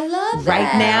shower. I love right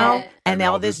that. now. And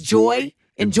all this joy.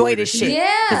 Enjoy this shit.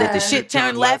 Yeah. Because if the shit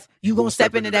turned left, you gonna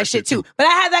step into that shit too. But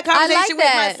I had that conversation with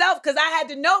myself because I had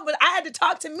to know, but I had to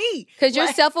talk to me. Because you're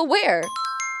self-aware.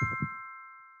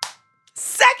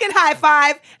 Second high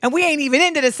five, and we ain't even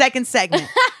into the second segment.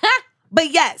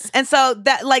 But yes, and so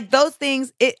that like those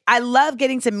things, I love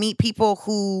getting to meet people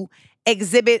who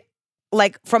exhibit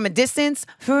like from a distance,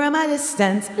 who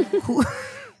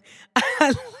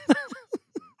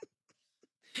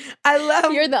I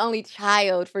love. You're the only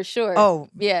child for sure. Oh,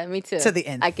 yeah, me too. To the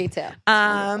end, I can tell.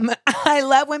 I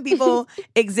love when people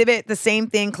exhibit the same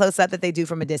thing close up that they do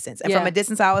from a distance. And from a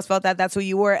distance, I always felt that that's who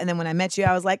you were. And then when I met you,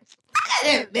 I was like, I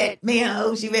didn't bet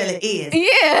who she really is.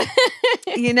 Yeah,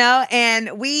 you know.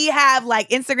 And we have like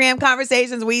Instagram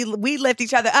conversations. We lift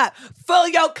each other up. Fill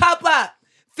your cup up.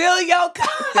 Fill your cup.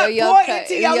 Pour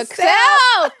into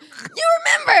yourself. You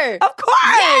remember? Of course.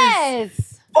 Yes.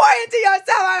 Pour into yourself.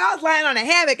 I was lying on a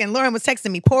hammock and Lauren was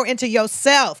texting me, pour into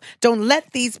yourself. Don't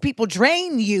let these people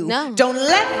drain you. No. Don't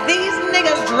let these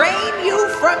niggas drain you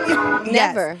from you.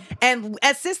 Never. Yes. And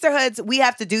as sisterhoods, we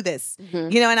have to do this.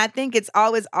 Mm-hmm. You know, and I think it's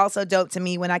always also dope to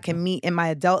me when I can meet in my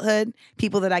adulthood,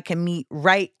 people that I can meet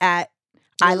right at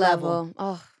eye level.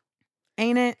 Oh.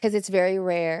 Ain't it? Because it's very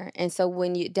rare. And so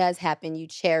when it does happen, you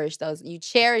cherish those. You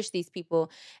cherish these people.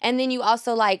 And then you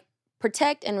also like,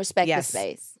 protect and respect the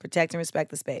space. Protect and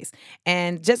respect the space.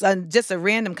 And just a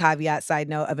random caveat, side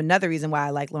note of another reason why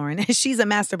I like Lauren is she's a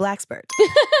master blackspert.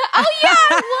 Oh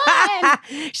yeah,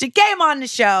 one. She came on the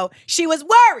show. She was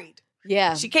worried.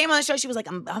 Yeah. She came on the show. She was like,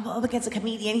 I'm up against a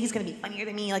comedian. He's going to be funnier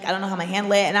than me. Like, I don't know how I'm going to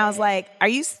handle it. And I was like, are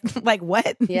you, like,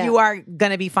 what? Yeah. You are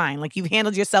going to be fine. Like, you've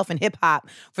handled yourself in hip hop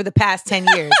for the past 10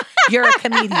 years. You're a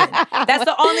comedian. That's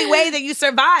the only way that you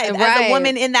survive as a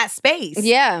woman in that space.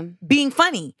 Yeah. Being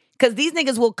funny. Because these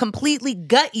niggas will completely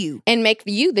gut you. And make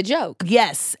you the joke.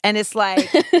 Yes. And it's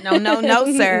like, no,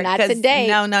 sir. Not today.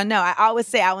 No. I always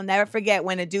say, I will never forget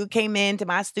when a dude came into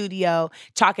my studio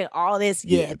talking all this,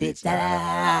 yeah, bitch, da, da,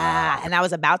 da, and I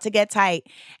was about to get tight.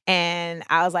 And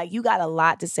I was like, you got a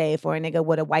lot to say for a nigga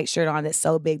with a white shirt on that's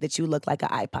so big that you look like an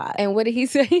iPod. And what did he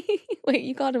say? Wait,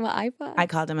 you called him an iPod? I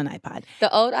called him an iPod.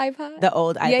 The old iPod? The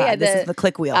old iPod. Yeah, this is the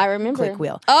click wheel. I remember. Click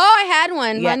wheel. Oh, I had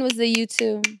one. Yeah. Mine was the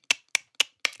U2.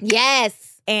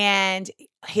 Yes. And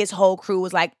his whole crew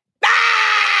was like, ah!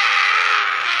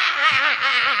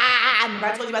 Remember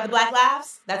I told you about the black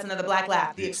laughs? That's another black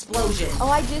laugh. The explosion. Oh,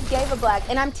 I just gave a black.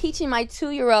 And I'm teaching my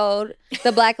 2-year-old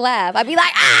the black laugh. I'd be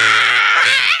like,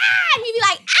 ah! And he'd be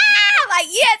like, ah! I'm like,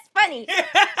 yeah, it's funny.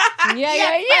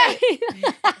 Yeah.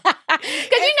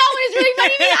 Because you know when it's really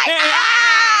funny, you'd be like,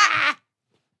 ah!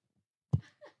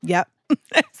 Yep.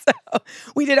 So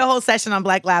we did a whole session on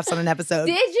black laughs on an episode.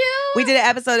 Did you? We did an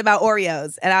episode about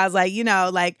Oreos. And I was like, you know,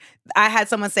 like I had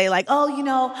someone say like, oh, you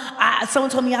know,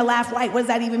 someone told me I laugh white. What does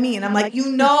that even mean? And I'm like, you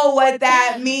know what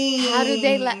that means. How do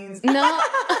they laugh? No.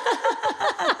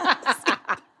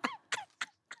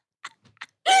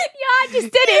 Yeah, I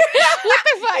just did it. What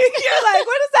the fuck? You're like,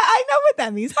 what is that? I know what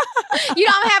that means. You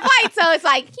don't have white, so it's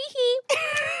like, hee hee.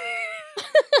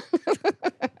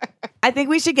 I think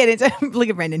we should get into, look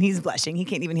at Brendan, he's blushing. He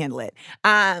can't even handle it.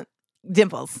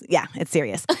 Dimples. Yeah, it's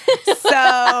serious.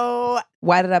 So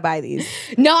why did I buy these?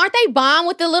 No, aren't they bomb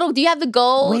with the little, do you have the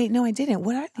gold? Wait, no, I didn't.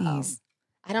 What are these?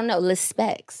 I don't know. Les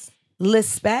Specs. Les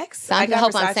Specs? I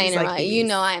hope I'm Versace's saying it like right. these. You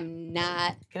know I am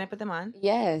not. Can I put them on?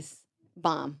 Yes.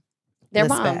 Bomb. They're Les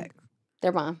bomb. Specs.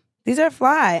 They're bomb. These are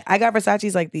fly. I got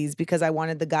Versace's like these because I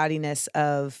wanted the gaudiness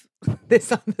of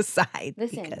this on the side.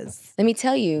 Listen, Because let me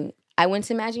tell you, I went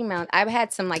to Magic Mountain. I've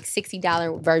had some like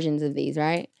 $60 versions of these,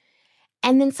 right?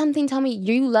 And then something told me,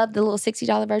 you love the little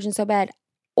 $60 version so bad,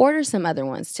 order some other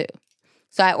ones too.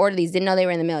 So I ordered these, didn't know they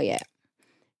were in the mail yet.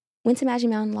 Went to Magic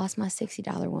Mountain, lost my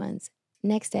 $60 ones.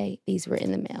 Next day, these were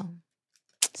in the mail.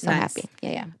 So Nice. happy.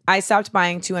 Yeah. I stopped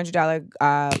buying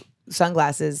 $200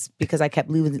 sunglasses because I kept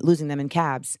losing them in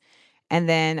cabs. And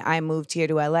then I moved here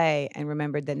to LA and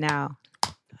remembered that now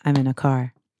I'm in a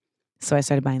car. So I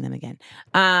started buying them again.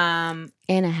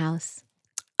 In a house.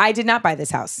 I did not buy this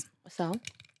house. So?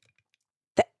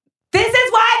 This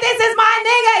is why this is my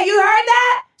nigga. You heard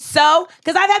that? So,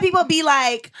 because I've had people be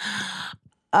like,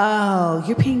 oh,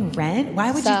 you're paying rent?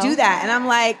 Why would you So? do that? And I'm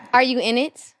like, Are you in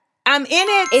it? I'm in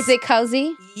it. Is it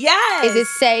cozy? Yes. Is it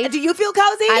safe? Do you feel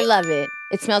cozy? I love it.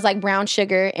 It smells like brown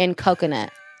sugar and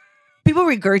coconut. People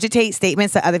regurgitate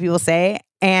statements that other people say.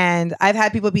 And I've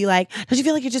had people be like, don't you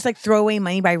feel like you just like throw away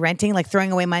money by renting, like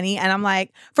throwing away money? And I'm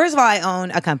like, first of all, I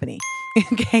own a company.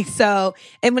 Okay. So,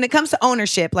 and when it comes to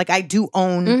ownership, like I do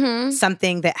own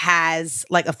something that has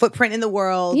like a footprint in the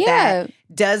world Yeah. that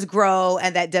does grow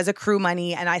and that does accrue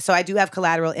money. And so I do have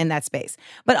collateral in that space.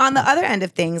 But on the other end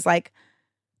of things, like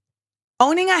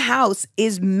owning a house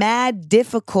is mad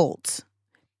difficult.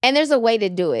 And there's a way to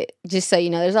do it, just so you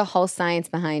know. There's a whole science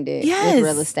behind it Yes. with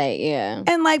real estate, yeah.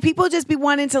 And like people just be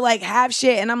wanting to like have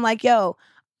shit. And I'm like, yo,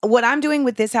 what I'm doing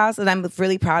with this house that I'm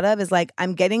really proud of is like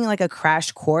I'm getting like a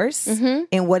crash course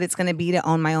in what it's going to be to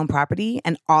own my own property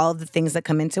and all of the things that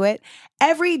come into it.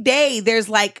 Every day there's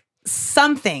like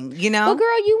something, you know? Well,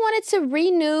 girl, you wanted to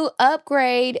renew,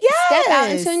 upgrade, step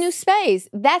out into a new space.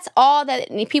 That's all that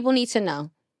people need to know.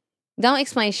 Don't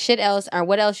explain shit else or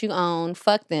what else you own.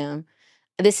 Fuck them.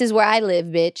 This is where I live,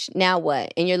 bitch. Now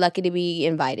what? And you're lucky to be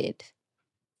invited.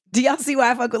 Do y'all see why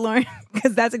I fuck with Lauren?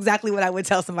 Because that's exactly what I would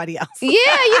tell somebody else. Yeah,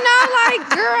 you know, like,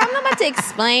 girl, I'm not about to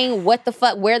explain what the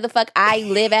fuck, where the fuck I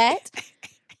live at.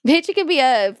 Bitch, it could be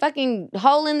a fucking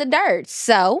hole in the dirt.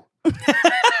 So,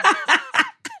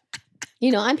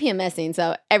 you know, I'm PMSing,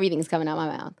 so everything's coming out my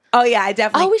mouth. Oh yeah, I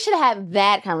definitely. Oh, we should have had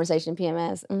that conversation,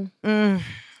 PMS.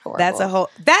 That's a whole.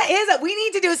 We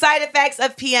need to do side effects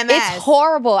of PMS. It's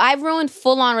horrible. I've ruined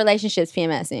full-on relationships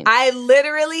PMSing. I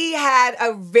literally had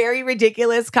a very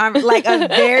ridiculous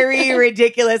very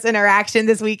ridiculous interaction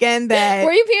this weekend that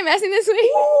Were you PMSing this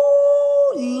week?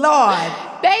 Ooh, Lord.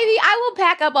 Baby, I will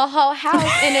pack up a whole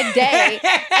house in a day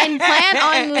and plan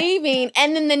on leaving,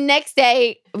 and then the next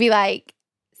day be like,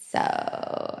 so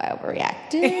I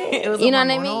overreacted. It was You know a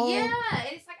what I hormonal- mean? Yeah.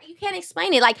 It's like you can't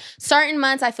explain it. Like certain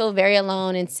months I feel very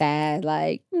alone and sad,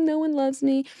 like no one loves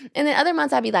me. And then other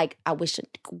months I'd be like, I wish I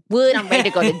would. I'm ready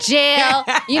to go to jail.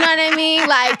 You know what I mean?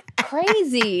 Like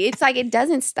crazy. It's like it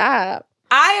doesn't stop.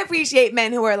 I appreciate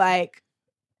men who are like,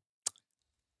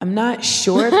 I'm not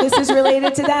sure if this is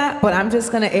related to that, but I'm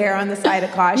just going to err on the side of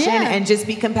caution and just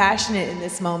be compassionate in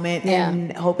this moment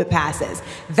and hope it passes.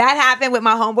 That happened with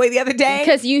my homeboy the other day.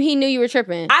 Because he knew you were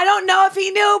tripping. I don't know if he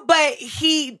knew, but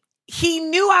he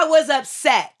knew I was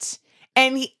upset.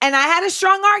 And I had a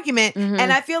strong argument.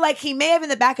 And I feel like he may have in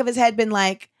the back of his head been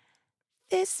like,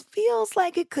 this feels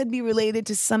like it could be related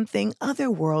to something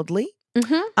otherworldly.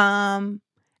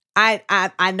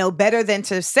 I know better than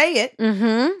to say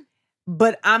it.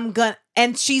 But I'm gonna,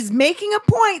 and she's making a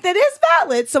point that is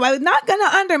valid, so I'm not gonna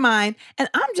undermine, and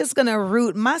I'm just gonna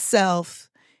root myself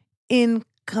in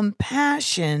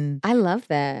compassion. I love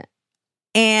that.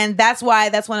 And that's why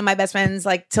that's one of my best friends,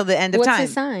 like till the end of What's time.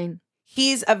 his sign?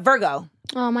 He's a Virgo.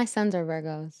 Oh, my sons are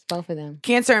Virgos, both of them.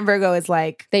 Cancer and Virgo is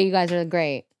like, You guys are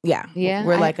great. yeah. Yeah,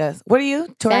 We're like what are you?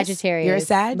 Taurus? Sagittarius. You're a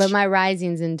Sag? But my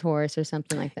rising's in Taurus or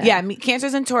something like that. Yeah,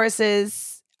 Cancers and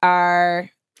Tauruses are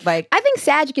like, I think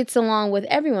Sag gets along with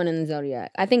everyone in the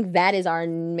zodiac. I think that is our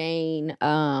main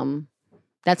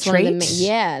that's one of the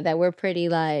Trait? that we're pretty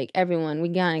like everyone. We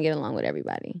gotta get along with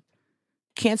everybody.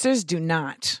 Cancers do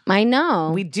not. I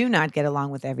know. We do not get along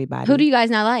with everybody. Who do you guys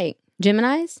not like?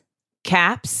 Geminis?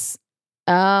 Caps.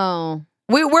 Oh.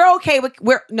 We're okay with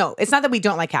no, it's not that we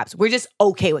don't like Caps. We're just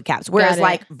okay with Caps. Whereas it.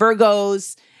 like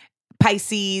Virgos,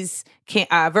 Pisces,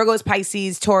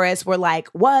 Taurus, we're like,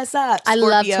 what's up? I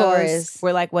love Scorpios, Taurus.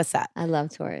 We're like, what's up? I love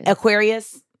Taurus.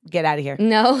 Aquarius, Get out of here.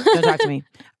 No. Don't talk to me.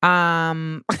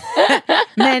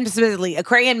 Men specifically,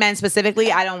 Aquarian men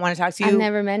specifically, I don't want to talk to you. I've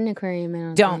never met an Aquarian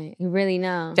man. Don't. You really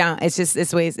know. Don't. It's just,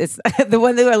 it's ways, it's the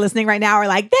ones who are listening right now are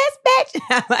like, this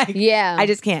bitch. Like, Yeah. I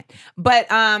just can't. But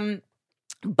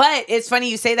it's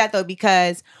funny you say that though,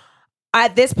 because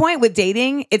at this point with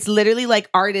dating, it's literally like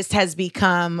artist has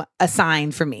become a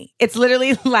sign for me. It's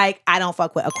literally like, I don't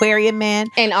fuck with Aquarian man.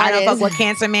 And I don't artist. fuck with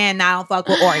Cancer man. And I don't fuck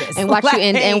with artists. And watch Like,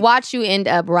 you end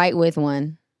up right with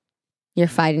one. You're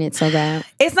fighting it so bad.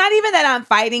 it's not even that I'm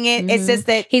fighting it. It's just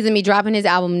that He's gonna be dropping his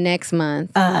album next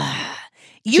month.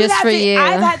 you Just have for to, you.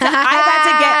 I've had to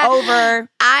get over.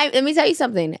 Let me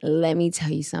tell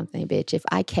you something. Bitch. If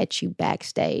I catch you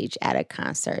backstage at a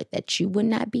concert that you would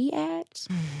not be at,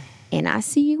 and I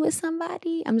see you with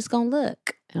somebody, I'm just gonna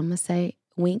look. I'm gonna say,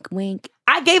 wink, wink.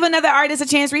 I gave another artist a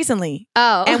chance recently.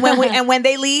 Oh. And when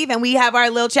they leave and we have our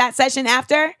little chat session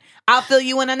after, I'll fill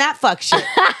you in on that fuck shit.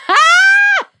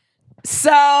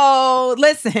 So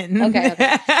listen. Okay.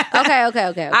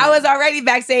 I was already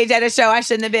backstage at a show I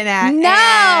shouldn't have been at. No.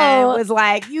 And it was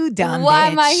like, you dumb Why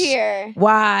bitch. am I here?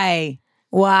 Why?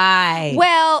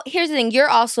 Well, here's the thing. You're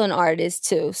also an artist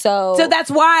too. So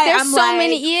that's why there's I'm so like,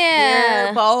 many, yeah.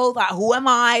 we're both. Who am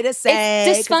I to say?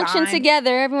 It's dysfunction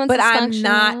together. Everyone's But dysfunctional.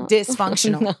 I'm not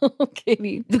dysfunctional. No,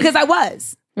 kidding. Because I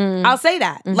was. I'll say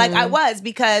that. Mm-hmm. Like I was,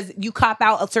 because you cop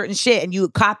out a certain shit and you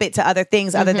cop it to other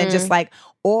things other than just like,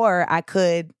 or I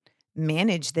could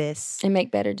manage this And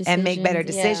make better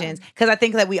decisions. Because I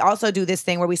think that we also do this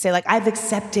thing where we say like, I've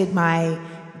accepted my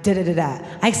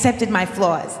I accepted my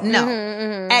flaws.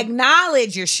 No.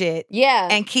 Acknowledge your shit. Yeah.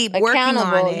 And keep working on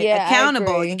Accountable. it. Yeah, I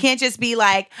Accountable. agree. You can't just be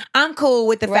like, I'm cool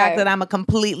with the fact Right. that I'm a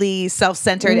completely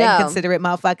self-centered No. and considerate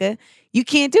motherfucker. You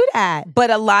can't do that. But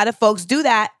a lot of folks do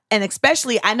that. And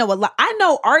especially I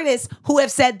know artists who have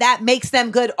said that makes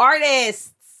them good artists.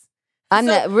 I'm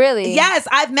not really. Yes,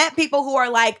 I've met people who are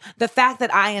like, the fact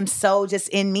that I am so just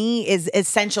in me is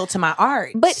essential to my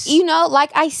art. But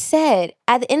like I said,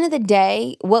 at the end of the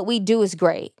day, what we do is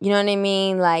great. You know what I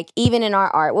mean? Like even in our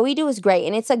art, what we do is great,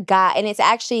 and it's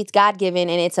it's God-given,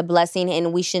 and it's a blessing,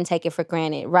 and we shouldn't take it for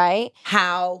granted, right?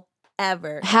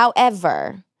 However,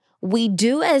 we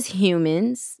do as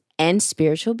humans and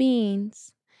spiritual beings,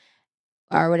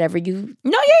 or whatever you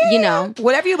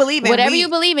whatever you believe in, you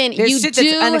believe in, there's you shit that's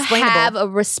do unexplainable. have a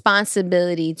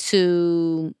responsibility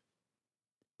to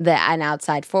an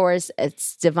outside force,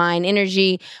 it's divine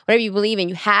energy, whatever you believe in.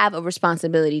 You have a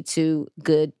responsibility to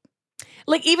good.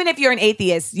 Like even if you're an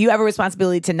atheist, you have a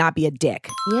responsibility to not be a dick.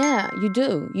 Yeah, you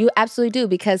do. You absolutely do,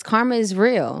 because karma is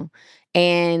real.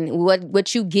 And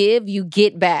what you give, you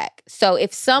get back. So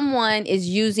if someone is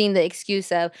using the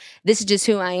excuse of this is just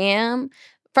who I am,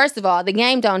 first of all, the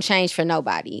game don't change for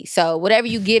nobody. So whatever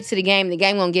you give to the game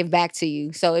gonna give back to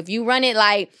you. So if you run it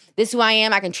like this is who I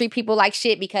am, I can treat people like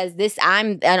shit because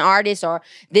I'm an artist, or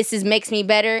makes me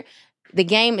better, the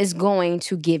game is going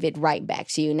to give it right back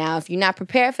to you. Now, if you're not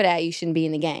prepared for that, you shouldn't be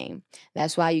in the game.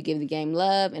 That's why you give the game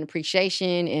love and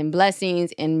appreciation and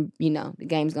blessings, and the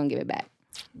game's gonna give it back.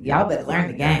 Y'all better learn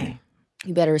the game.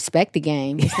 You better respect the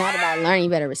game. It's not about learning. You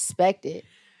better respect it.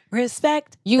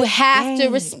 Respect. You have to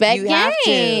respect You have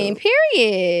game. to.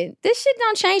 Period. This shit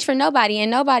don't change for nobody,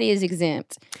 and nobody is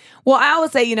exempt. Well, I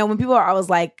always say, when people are always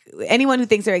like, anyone who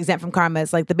thinks they're exempt from karma,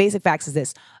 it's like the basic facts is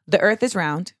this: the earth is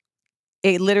round.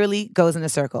 It literally goes in a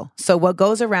circle. So what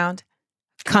goes around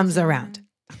comes around,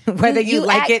 whether you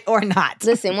like it or not.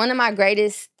 Listen, one of my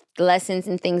greatest lessons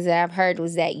and things that I've heard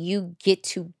was that you get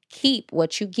to keep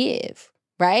what you give,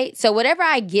 right? So whatever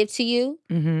I give to you,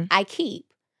 I keep.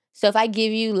 So if I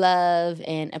give you love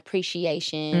and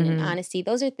appreciation and honesty,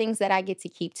 those are things that I get to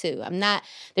keep too.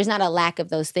 There's not a lack of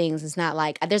those things. It's not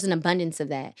like, there's an abundance of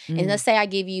that. And let's say I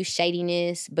give you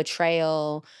shadiness,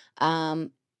 betrayal,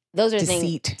 those are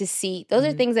Deceit. Deceit. Those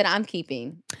are things that I'm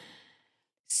keeping.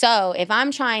 So if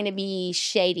I'm trying to be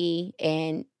shady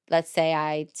and let's say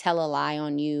I tell a lie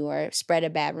on you or spread a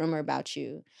bad rumor about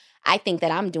you, I think that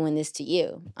I'm doing this to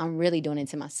you. I'm really doing it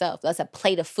to myself. That's a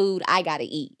plate of food I got to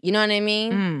eat. You know what I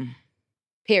mean?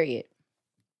 Period.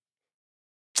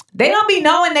 They don't be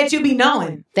knowing that you be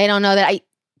knowing. They don't know that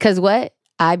because what?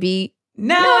 I be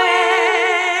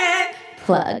knowing.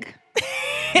 Plug.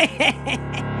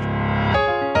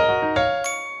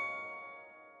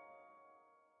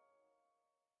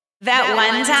 That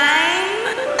one time.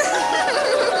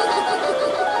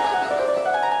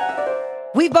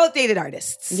 We both dated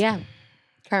artists. Yeah.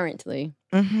 Currently.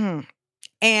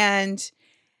 And,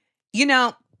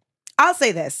 I'll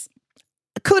say this.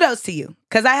 Kudos to you,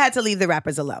 because I had to leave the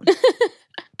rappers alone. Well,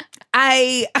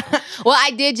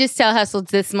 I did just tell Hustle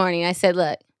this morning. I said,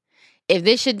 look, if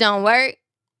this shit don't work,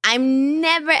 I'm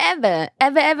never,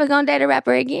 ever gonna date a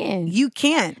rapper again. You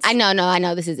can't. I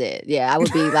know this is it. Yeah, I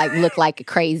would be like, look like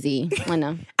crazy. I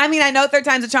know. I mean, I know third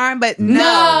time's a charm, but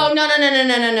No.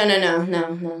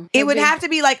 It would have to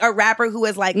be like a rapper who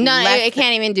is like it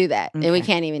can't even do that. Okay. We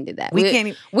can't even do that.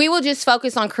 We will just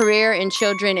focus on career and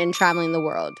children and traveling the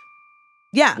world.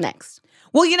 Yeah. Next.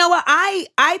 Well, you know what?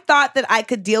 I thought that I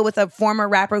could deal with a former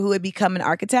rapper who had become an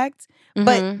architect,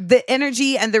 but the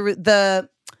energy and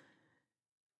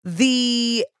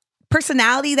the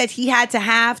personality that he had to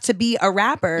have to be a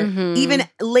rapper, even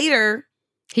later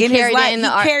in his life,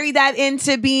 he carried that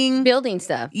into being building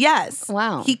stuff. Yes.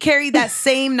 Wow. He carried that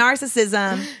same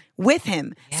narcissism with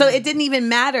him. Yeah. So it didn't even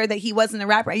matter that he wasn't a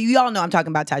rapper. You all know I'm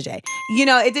talking about Tajay. You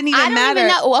know, it didn't even matter.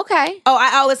 Even know. Okay. Oh,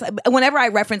 I always, whenever I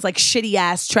reference like shitty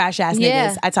ass, trash ass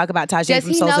niggas, I talk about Tajay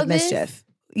from Souls of Mischief.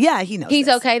 Yeah, he knows. He's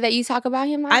okay that you talk about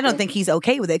him like I don't think he's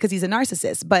okay with it because he's a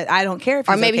narcissist, but I don't care if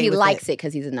he's or maybe okay he with likes it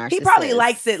because he's a narcissist. He probably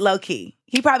likes it low key.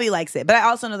 He probably likes it. But I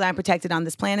also know that I'm protected on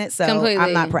this planet, so completely.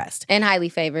 I'm not pressed. And highly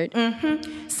favored.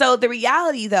 So the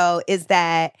reality, though, is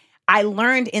that I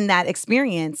learned in that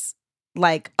experience,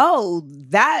 like, oh,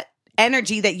 that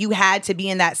energy that you had to be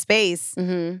in that space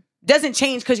doesn't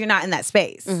change because you're not in that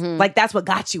space. Like, that's what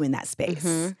got you in that space.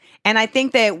 And I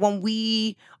think that when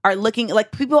we are looking,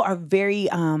 like, people are very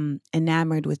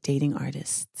enamored with dating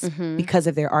artists because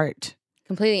of their art.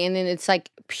 Completely. And then it's like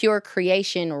pure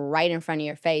creation right in front of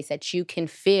your face that you can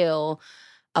feel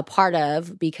a part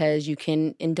of because you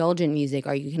can indulge in music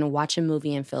or you can watch a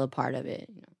movie and feel a part of it.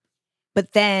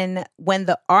 But then when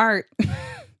the art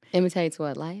imitates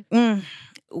what? Life?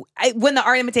 When the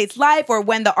art imitates life or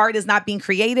when the art is not being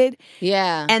created.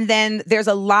 Yeah. And then there's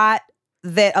a lot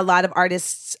that a lot of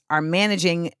artists are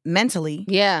managing mentally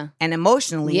and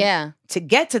emotionally to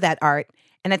get to that art.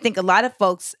 And I think a lot of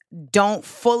folks don't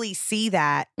fully see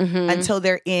that until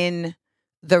they're in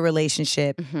the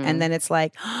relationship. And then it's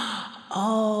like,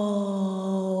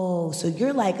 oh, so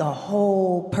you're like a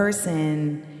whole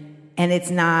person and it's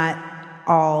not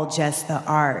all just the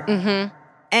art.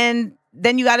 And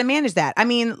then you got to manage that. I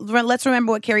mean, let's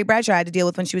remember what Carrie Bradshaw had to deal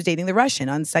with when she was dating the Russian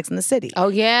on Sex and the City. Oh,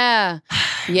 yeah.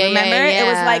 Remember? It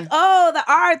was like, oh, the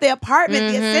art, the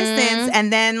apartment, the assistants.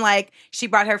 And then, like, she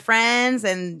brought her friends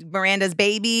and Miranda's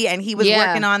baby, and he was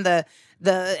working on the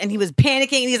and he was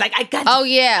panicking. And he's like, I got oh,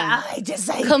 yeah. I just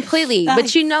like completely.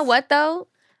 But you know what, though?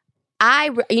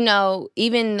 So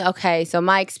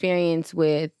my experience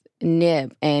with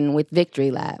Nip and with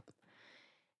Victory Lap,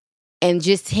 and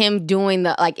just him doing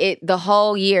the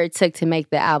whole year it took to make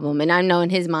the album. And I know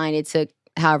in his mind it took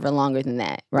however longer than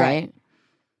that, right?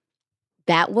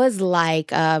 That was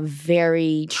like a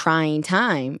very trying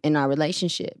time in our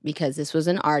relationship because this was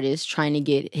an artist trying to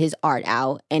get his art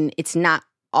out. And it's not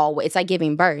always, it's like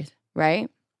giving birth, right?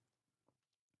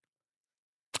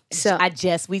 So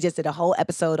we just did a whole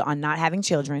episode on not having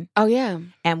children. Oh, yeah.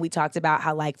 And we talked about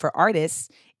how, like, for artists,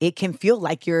 it can feel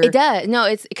like you're... It does. No,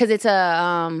 it's because it's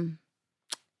a...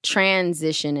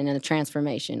 transition and a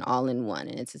transformation all in one,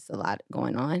 and it's just a lot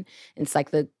going on. It's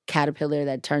like the caterpillar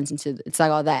that turns into, it's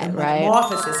like all that, right?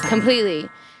 Completely.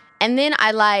 And then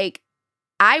I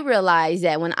realize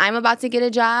that when I'm about to get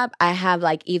a job, I have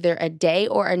like either a day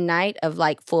or a night of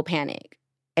like full panic,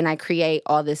 and I create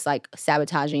all this like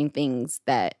sabotaging things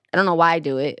that I don't know why I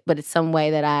do it, but it's some way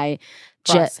that I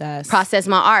process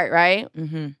my art, right?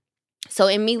 So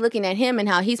in me looking at him and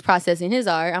how he's processing his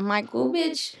art, I'm like, well,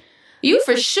 bitch, you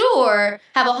for sure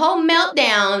have a whole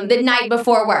meltdown the night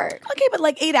before work. Okay, but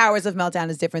like 8 hours of meltdown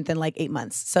is different than like 8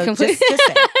 months. So just say.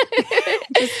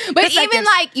 But even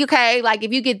like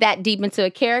if you get that deep into a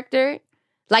character,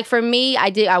 like for me,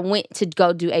 I went to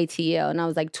go do ATL and I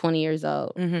was like 20 years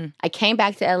old. I came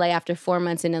back to LA after 4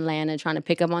 months in Atlanta trying to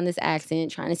pick up on this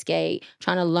accent, trying to skate,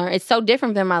 trying to learn. It's so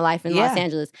different than my life in Los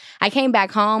Angeles. I came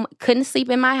back home, couldn't sleep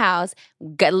in my house,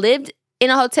 lived in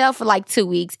a hotel for like 2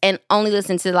 weeks and only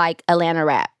listened to like Atlanta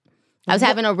rap. I was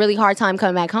having a really hard time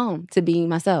coming back home to being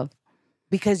myself.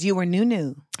 Because you were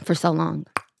Nunu. For so long.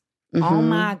 Oh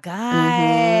my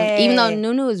God. Even though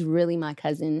Nunu is really my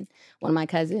cousin, one of my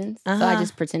cousins. So I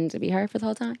just pretended to be her for the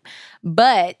whole time.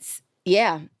 But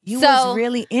yeah. You was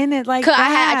really in it like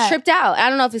that. I tripped out. I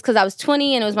don't know if it's because I was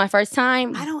 20 and it was my first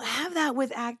time. I don't have that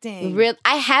with acting.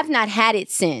 I have not had it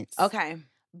since. Okay.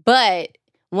 But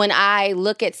when I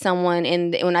look at someone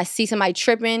and when I see somebody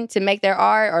tripping to make their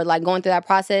art or like going through that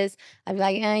process, I'd be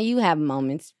like, you have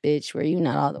moments, bitch, where you're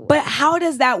not all the way. But how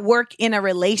does that work in a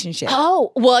relationship?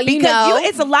 Oh, well, because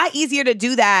it's a lot easier to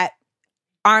do that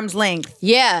arm's length.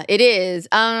 Yeah, it is.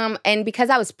 And because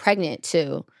I was pregnant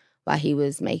too while he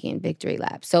was making Victory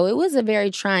Lap. So it was a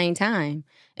very trying time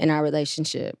in our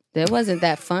relationship. It wasn't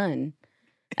that fun.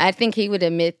 I think he would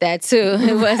admit that too.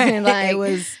 It wasn't like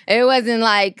it wasn't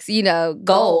like,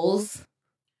 goals.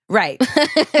 Right.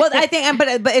 Well, I think,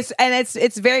 but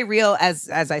it's very real, as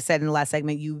I said in the last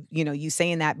segment, you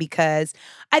saying that, because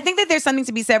I think that there's something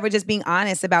to be said for just being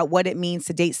honest about what it means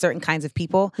to date certain kinds of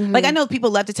people. Mm-hmm. Like, I know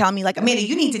people love to tell me, like, Amanda,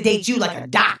 you need to date you like a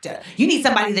doctor. You need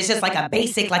somebody that's just like a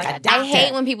basic, like a doctor. I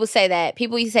hate when people say that.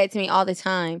 People used to say it to me all the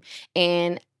time.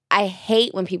 And I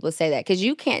hate when people say that, because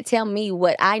you can't tell me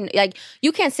what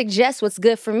you can't suggest what's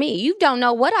good for me. You don't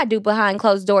know what I do behind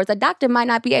closed doors. A doctor might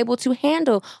not be able to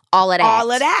handle all of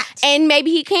that. And maybe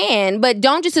he can, but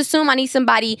don't just assume I need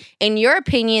somebody, in your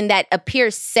opinion, that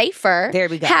appears safer. There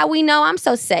we go. How we know I'm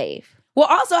so safe? Well,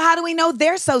 also, how do we know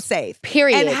they're so safe?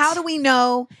 Period. And how do we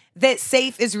know that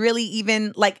safe is really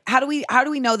even, like, how do we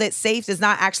know that safe does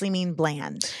not actually mean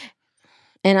bland?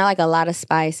 And I like a lot of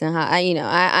spice, and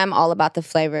I'm all about the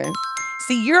flavor.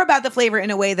 See, you're about the flavor in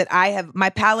a way that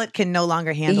my palate can no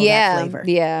longer handle that flavor.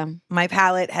 Yeah. My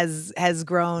palate has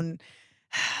grown,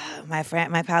 my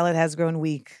palate has grown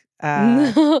weak.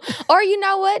 Or you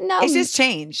know what? No. It's just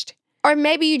changed. Or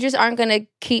maybe you just aren't going to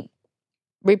keep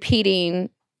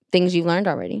repeating things you've learned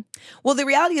already. Well, the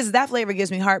reality is that flavor gives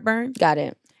me heartburn. Got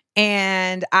it.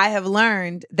 And I have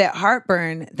learned that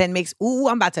heartburn then makes,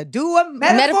 I'm about to do a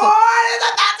metaphor.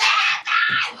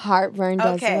 Heartburn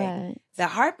does what? The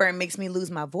heartburn makes me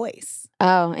lose my voice.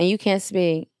 Oh, and you can't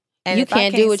speak. And you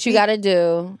can't do what you got to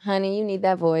do. Honey, you need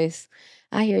that voice.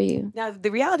 I hear you. Now,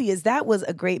 the reality is that was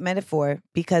a great metaphor,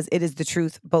 because it is the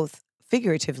truth both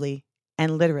figuratively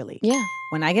and literally. Yeah.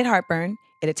 When I get heartburn,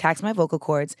 it attacks my vocal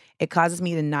cords. It causes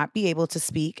me to not be able to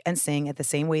speak and sing at the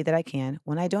same way that I can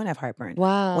when I don't have heartburn.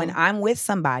 Wow. When I'm with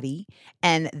somebody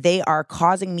and they are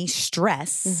causing me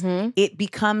stress, it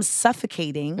becomes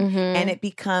suffocating, and it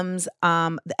becomes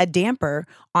a damper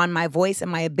on my voice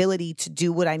and my ability to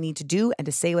do what I need to do and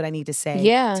to say what I need to say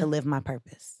to live my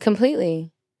purpose.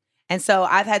 Completely. And so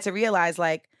I've had to realize,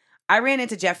 like, I ran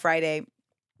into Jeff Friday,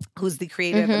 who's the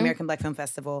creator of American Black Film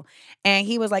Festival, and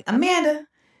he was like, Amanda,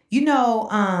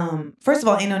 first of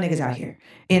all, ain't no niggas out here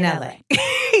in LA.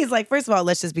 He's like, first of all,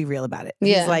 let's just be real about it.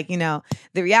 Yeah. He's like,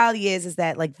 the reality is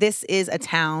that, like, this is a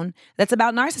town that's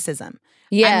about narcissism.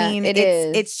 Yeah, I mean, it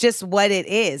is. It's just what it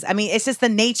is. I mean, it's just the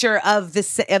nature of the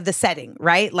setting,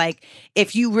 right? Like,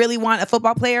 if you really want a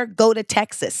football player, go to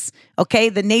Texas. Okay,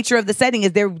 the nature of the setting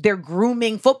is they're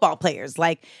grooming football players,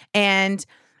 like, and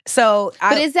so.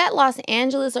 But is that Los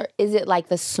Angeles, or is it like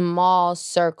the small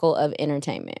circle of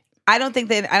entertainment? I don't think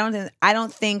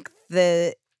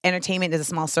the entertainment is a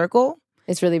small circle.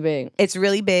 It's really big. It's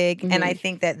really big, and I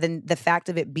think that the fact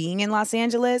of it being in Los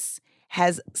Angeles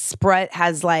has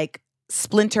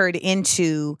splintered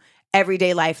into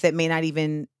everyday life that may not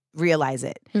even realize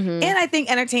it. And I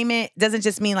think entertainment doesn't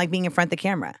just mean like being in front of the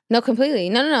camera. No, completely.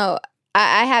 No.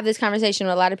 I have this conversation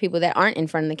with a lot of people that aren't in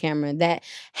front of the camera, that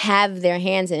have their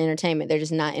hands in entertainment. They're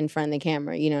just not in front of the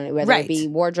camera, whether it be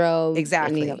wardrobe.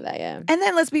 Exactly. Any of that, yeah. And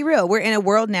then let's be real. We're in a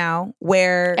world now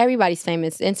where everybody's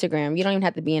famous. Instagram. You don't even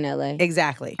have to be in LA.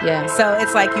 Exactly. Yeah. So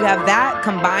it's like you have that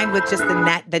combined with just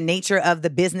the nature of the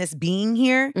business being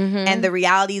here, and the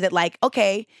reality that, like,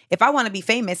 okay, if I want to be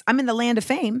famous, I'm in the land of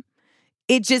fame.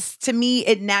 It just, to me,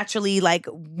 it naturally, like,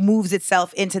 moves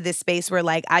itself into this space where,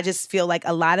 like, I just feel like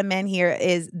a lot of men here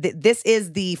this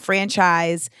is the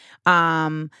franchise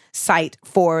site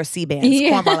for C-Bands,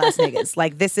 cornball ass niggas.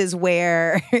 Like, this is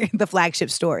where the flagship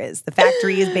store is. The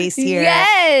factory is based here.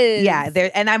 Yes. Yeah.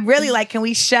 And I'm really like, can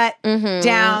we shut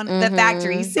down the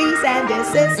factory? Cease and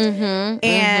desist.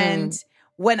 And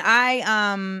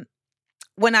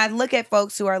when I look at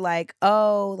folks who are like,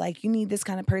 oh, like, you need this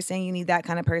kind of person, you need that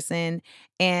kind of person,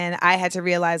 and I had to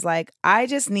realize, like, I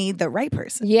just need the right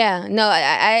person. Yeah, no,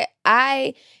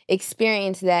 I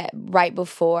experienced that right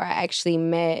before I actually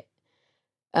met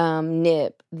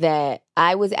Nip, that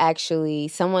I was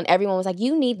actually everyone was like,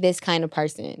 you need this kind of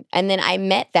person. And then I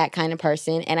met that kind of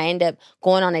person, and I ended up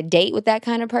going on a date with that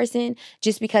kind of person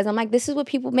just because I'm like, this is what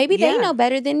people, maybe they know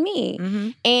better than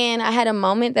me. And I had a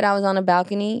moment that I was on a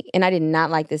balcony, and I did not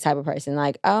like this type of person.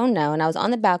 Like, oh no. And I was on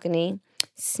the balcony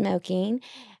smoking,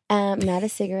 not a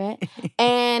cigarette.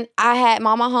 And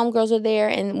all my homegirls were there,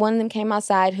 and one of them came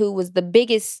outside who was the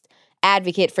biggest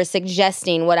advocate for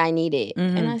suggesting what I needed.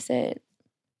 And I said,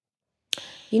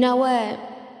 you know what?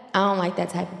 I don't like that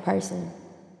type of person.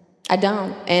 I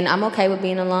don't. And I'm okay with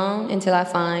being alone until I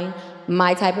find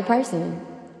my type of person.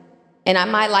 And I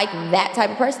might like that type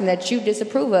of person that you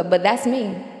disapprove of, but that's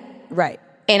me. Right.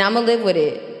 And I'm going to live with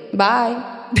it.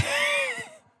 Bye.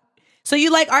 So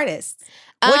you like artists.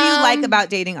 What do you like about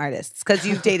dating artists? Because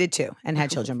you've dated too and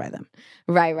had children by them.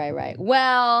 Right.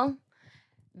 Well,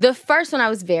 The first one I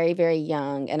was very, very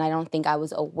young, and I don't think I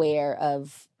was aware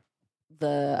of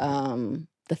the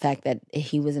fact that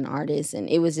he was an artist. And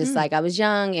it was just like I was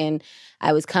young and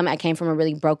I came from a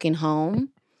really broken home.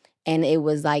 And it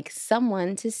was like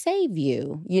someone to save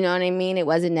you. You know what I mean? It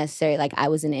wasn't necessarily like I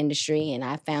was in the industry and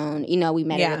I found, we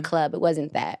met at a club. It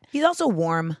wasn't that. He's also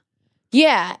warm.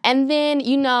 Yeah. And then,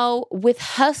 with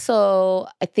Hustle,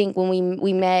 I think when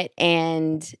we met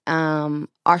and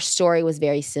our story was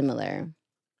very similar.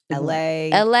 LA.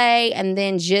 And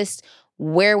then just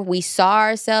where we saw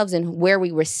ourselves and where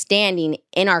we were standing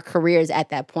in our careers at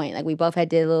that point. Like we both had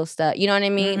did a little stuff. You know what I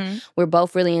mean? Mm-hmm. We're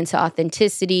both really into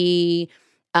authenticity.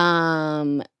 We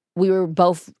were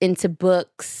both into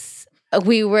books. It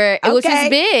was just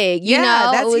big, you know?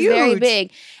 That's it was huge. Very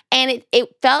big. And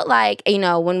it felt like,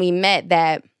 when we met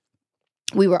that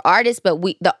we were artists, but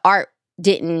the art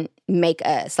didn't make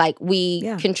us. Like we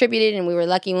contributed and we were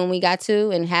lucky when we got to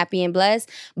and happy and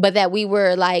blessed, but that we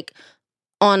were like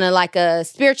on a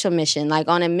spiritual mission, like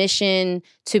on a mission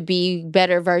to be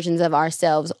better versions of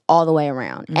ourselves all the way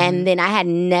around. Mm-hmm. And then I had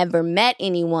never met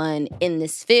anyone in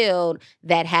this field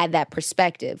that had that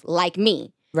perspective like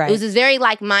me. Right. It was just very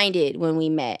like-minded when we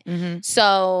met. Mm-hmm.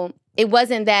 So it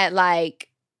wasn't that like,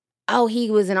 oh,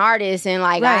 he was an artist and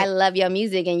like, I love your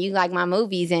music and you like my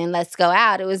movies and let's go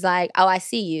out. It was like, oh, I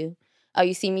see you. Oh,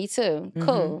 you see me too. Mm-hmm.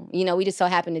 Cool. We just so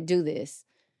happen to do this.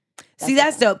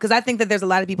 That's dope because I think that there's a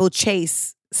lot of people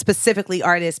chase specifically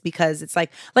artists because it's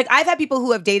like I've had people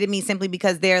who have dated me simply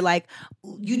because they're like,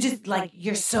 you just like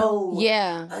you're so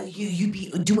you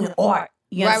be doing art.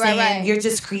 You know what I'm saying? Right. You're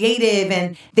just creative,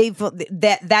 and they've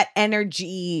that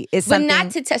energy is something. But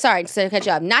not to sorry to cut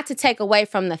you off. Not to take away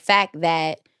from the fact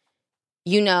that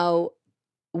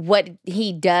what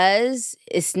he does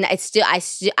is it's still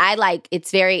I like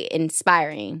it's very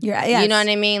inspiring. Yeah, yes. You know what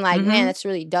I mean? Like, man, that's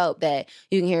really dope that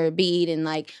you can hear a beat and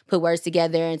like put words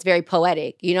together and it's very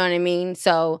poetic. You know what I mean?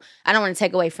 So I don't want to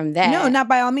take away from that. No, not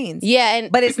by all means. Yeah,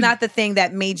 but it's not the thing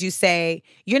that made you say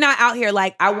you're not out here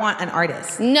like I want an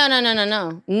artist. No.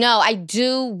 No, I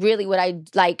do really what I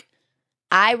like.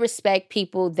 I respect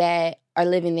people that are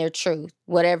living their truth,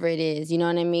 whatever it is. You know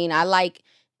what I mean? I like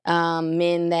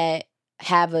men that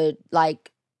have a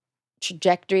like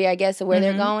trajectory, I guess, of where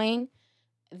they're going.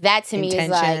 That to me is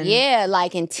like,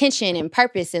 like intention and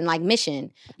purpose and like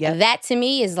mission. Yep. That to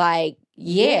me is like,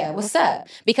 what's up?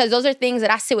 Because those are things that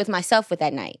I sit with myself with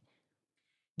at night.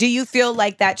 Do you feel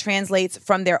like that translates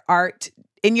from their art?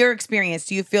 In your experience,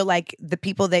 do you feel like the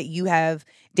people that you have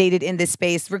dated in this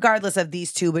space, regardless of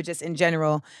these two, but just in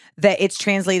general, that it's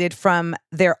translated from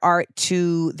their art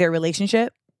to their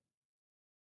relationship?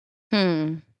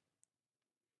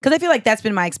 Because I feel like that's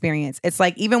been my experience. It's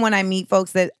like even when I meet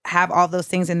folks that have all those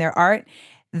things in their art,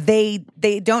 they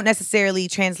don't necessarily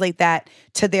translate that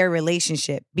to their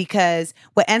relationship, because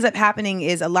what ends up happening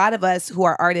is a lot of us who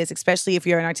are artists, especially if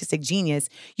you're an artistic genius,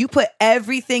 you put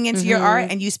everything into your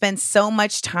art and you spend so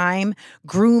much time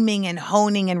grooming and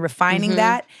honing and refining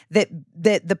that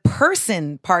the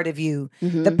person part of you,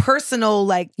 the personal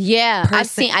like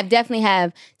I've definitely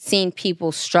have seen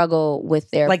people struggle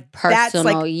with their like personal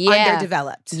that's like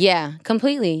underdeveloped. Yeah,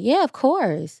 completely. Yeah, of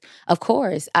course.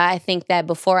 I think that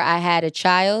before I had a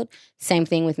child, same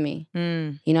thing with me.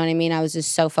 You know what I mean? I was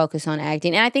just so focused on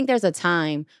acting. And I think there's a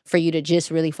time for you to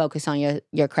just really focus on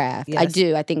your craft. Yes. I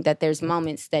do. I think that there's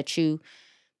moments that you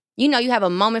have a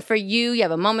moment for you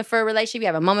have a moment for a relationship, you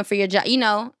have a moment for your job,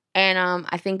 And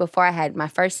I think before I had my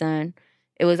first son,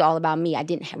 it was all about me. I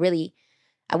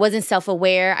wasn't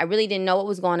self-aware. I really didn't know what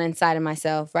was going on inside of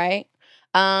myself, right?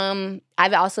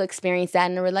 I've also experienced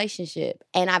that in a relationship.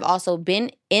 And I've also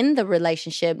been in the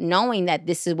relationship knowing that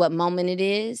this is what moment it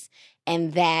is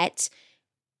and that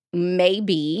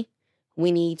maybe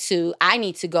I need to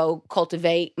go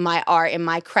cultivate my art and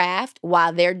my craft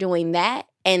while they're doing that.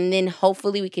 And then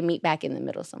hopefully we can meet back in the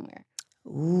middle somewhere.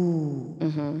 Ooh.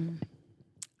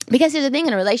 Because here's the thing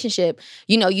in a relationship,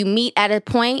 you meet at a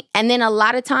point and then a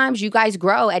lot of times you guys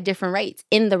grow at different rates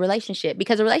in the relationship,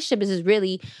 because a relationship is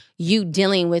really you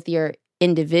dealing with your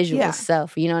individual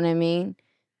self. You know what I mean?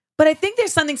 But I think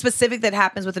there's something specific that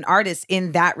happens with an artist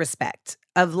in that respect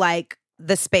of like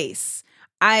the space.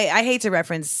 I hate to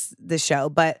reference the show,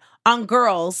 but on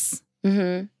Girls,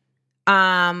 remember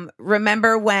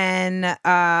when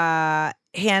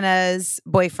Hannah's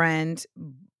boyfriend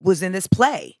was in this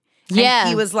play? And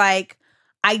he was like,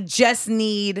 I just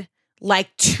need like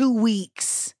 2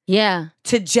 weeks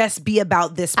to just be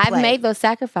about this play. I've made those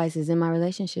sacrifices in my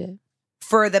relationship.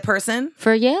 For the person?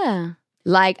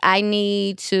 Like I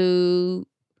need to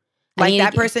Like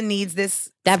that person needs this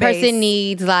That space. person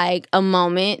needs like a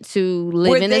moment to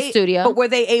live in the studio. But were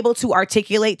they able to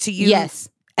articulate to you? Yes.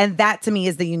 And that to me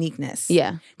is the uniqueness.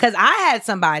 Yeah. Because I had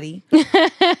somebody who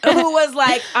was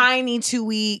like, I need 2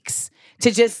 weeks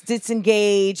to just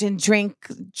disengage and drink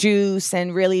juice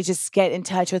and really just get in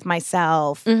touch with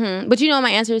myself. Mm-hmm. But you know my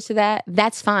answer is to that?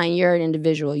 That's fine. You're an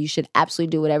individual. You should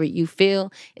absolutely do whatever you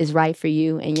feel is right for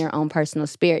you and your own personal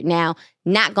spirit. Now,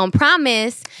 not gonna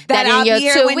promise that I'll in your be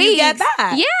here 2 when weeks. you get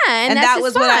back. Yeah, and that's that just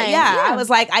was fine. what I was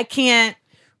like, I can't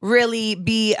really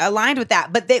be aligned with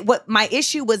that. But what my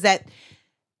issue was that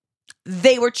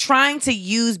they were trying to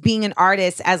use being an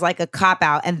artist as like a cop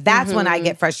out, and that's when I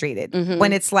get frustrated.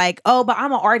 When it's like, oh, but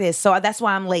I'm an artist, so that's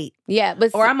why I'm late. Yeah,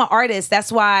 but or I'm an artist,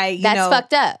 that's why that's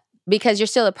fucked up because you're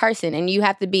still a person and you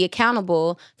have to be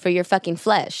accountable for your fucking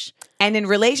flesh. And in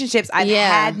relationships, I've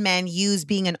had men use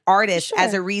being an artist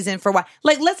as a reason for why.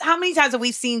 Like, how many times have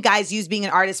we seen guys use being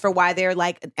an artist for why they're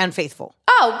like unfaithful?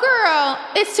 Oh, girl,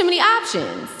 it's too many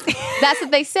options. That's what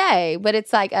they say. But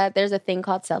it's like there's a thing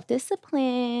called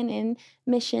self-discipline and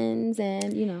missions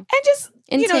and, And just,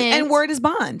 intent. And word is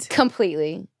bond.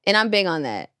 Completely. And I'm big on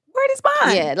that. Word is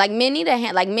bond. Yeah, like men need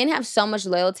men have so much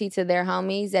loyalty to their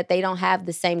homies that they don't have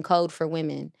the same code for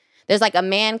women. There's like a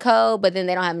man code, but then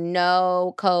they don't have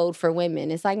no code for women.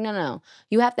 It's like, no.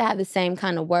 You have to have the same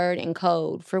kind of word and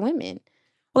code for women.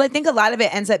 Well, I think a lot of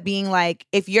it ends up being like,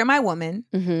 if you're my woman,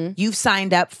 you've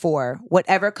signed up for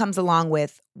whatever comes along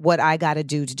with what I got to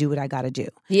do what I got to do.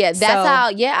 Yeah, that's how,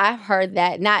 I've heard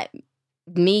that. Not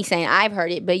me saying I've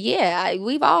heard it, but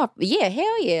we've all,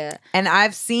 hell yeah. And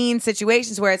I've seen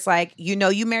situations where it's like,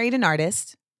 you married an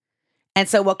artist. And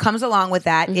so what comes along with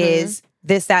that is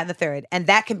this, that, and the third. And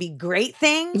that can be great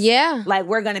things. Yeah. Like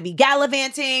we're going to be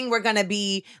gallivanting. We're going to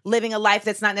be living a life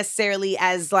that's not necessarily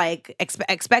as like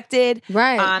expected.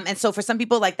 Right. And so for some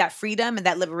people, like that freedom and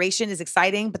that liberation is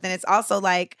exciting. But then it's also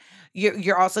like,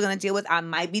 you're also going to deal with, I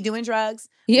might be doing drugs.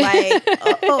 Yeah. Like,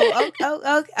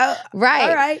 right.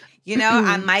 All right.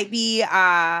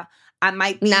 I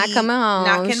might be not coming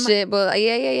home. Shit, but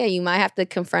yeah. You might have to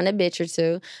confront a bitch or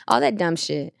two. All that dumb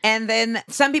shit. And then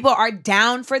some people are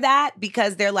down for that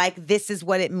because they're like, this is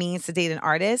what it means to date an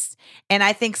artist. And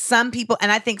I think some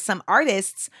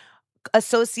artists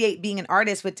associate being an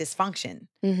artist with dysfunction.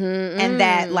 And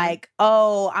that like,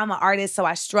 oh, I'm an artist, so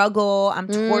I struggle, I'm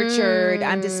tortured,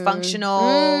 I'm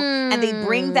dysfunctional. And they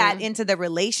bring that into the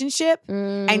relationship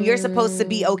and you're supposed to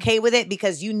be okay with it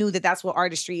because you knew that that's what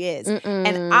artistry is.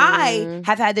 And I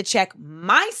have had to check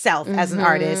myself as an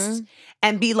artist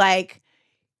and be like,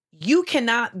 you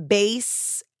cannot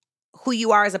base who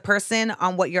you are as a person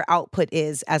on what your output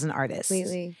is as an artist.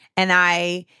 Completely. And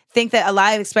I think that a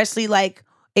lot of, especially like,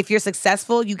 if you're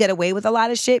successful, you get away with a lot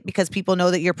of shit because people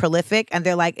know that you're prolific and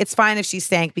they're like, it's fine if she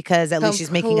stank because at least she's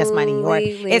making us money. Or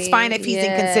it's fine if he's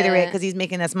inconsiderate because he's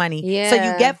making us money. Yeah. So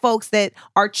you get folks that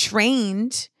are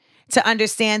trained to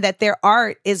understand that their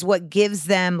art is what gives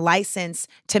them license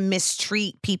to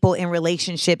mistreat people in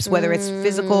relationships, whether it's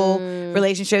physical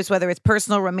relationships, whether it's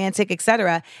personal, romantic,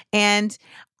 etc. And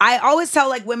I always tell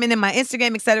like women in my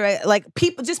Instagram, etc., like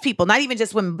people, not even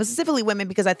just women, but specifically women,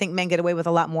 because I think men get away with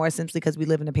a lot more simply because we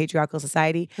live in a patriarchal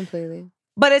society. Completely.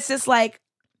 But it's just like,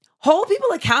 hold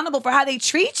people accountable for how they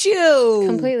treat you.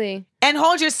 Completely. And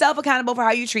hold yourself accountable for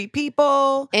how you treat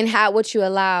people. And what you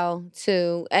allow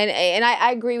to. And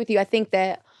I agree with you. I think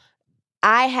that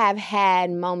I have had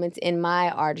moments in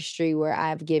my artistry where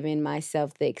I've given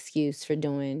myself the excuse for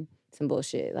doing some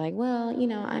bullshit. Like, well,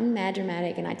 I'm mad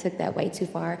dramatic and I took that way too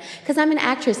far because I'm an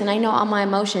actress and I know all my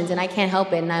emotions and I can't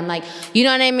help it. And I'm like, you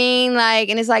know what I mean? Like,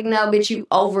 and it's like, no, but you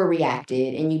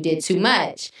overreacted and you did too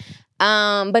much.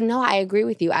 But no, I agree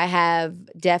with you. I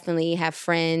definitely have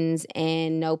friends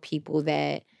and know people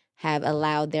that have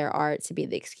allowed their art to be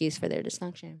the excuse for their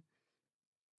dysfunction.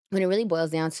 When it really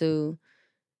boils down to,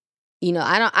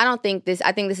 I think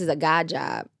this is a God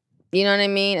job. You know what I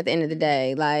mean? At the end of the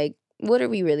day, like, what are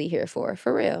we really here for?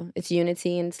 For real. It's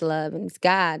unity and it's love and it's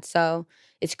God. So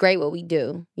it's great what we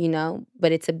do,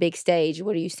 but it's a big stage.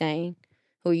 What are you saying?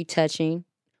 Who are you touching?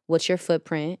 What's your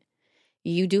footprint?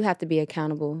 You do have to be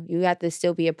accountable. You have to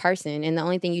still be a person. And the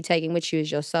only thing you're taking with you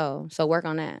is your soul. So work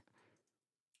on that.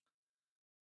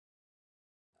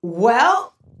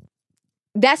 Well,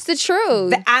 that's the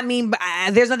truth. I mean,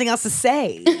 there's nothing else to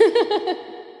say.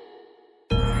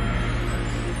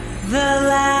 The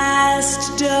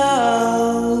last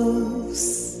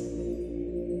dose.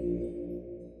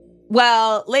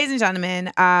 Well, ladies and gentlemen,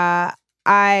 I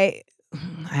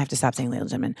have to stop saying ladies and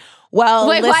gentlemen. Well,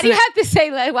 Wait, listen, why do you have to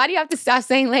say? Why do you have to stop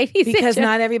saying ladies? because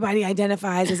not everybody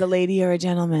identifies as a lady or a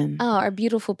gentleman. Oh, are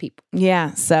beautiful people.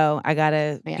 Yeah, so I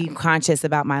gotta be conscious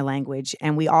about my language,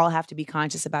 and we all have to be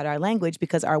conscious about our language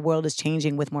because our world is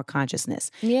changing with more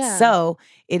consciousness. Yeah. So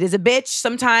it is a bitch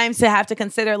sometimes to have to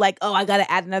consider like, oh, I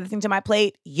gotta add another thing to my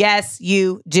plate. Yes,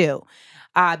 you do.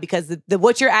 Because the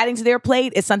what you're adding to their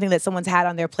plate is something that someone's had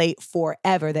on their plate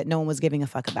forever that no one was giving a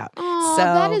fuck about. Oh, so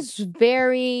that is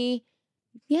very.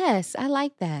 Yes, I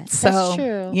like that. So, that's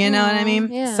true. You know what I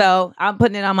mean? Yeah. So I'm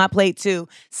putting it on my plate too.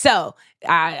 So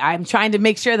I'm trying to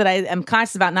make sure that I am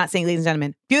conscious about not saying ladies and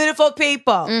gentlemen. Beautiful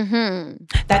people. Mm-hmm.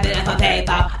 The beautiful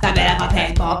people. The beautiful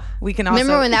people. We can also...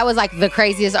 Remember when that was like the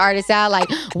craziest artist out? Like,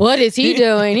 what is he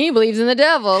doing? He believes in the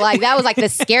devil. Like, that was like the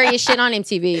scariest shit on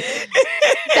MTV.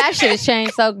 That shit has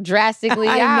changed so drastically.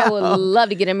 I would love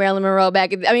to get a Marilyn Monroe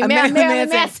back. Marilyn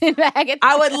Manson back.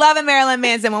 I would love a Marilyn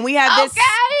Manson. When we have this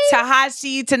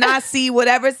Tahashi, Tanasi,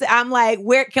 whatever, I'm like,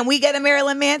 where can we get a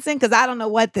Marilyn Manson? Because I don't know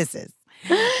what this is.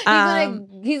 He's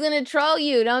gonna troll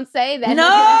you. Don't say that. No!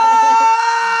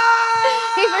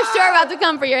 He's for sure about to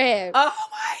come for your head. Oh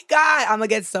my God. I'm gonna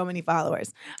get so many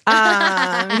followers.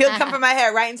 He'll come for my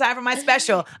hair right in time for my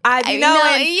special. I be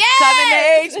knowing. Yes! Coming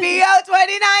to HBO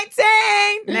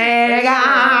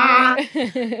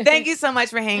 2019. Thank you so much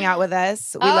for hanging out with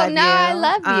us. We love you. I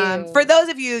love you. For those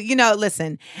of you,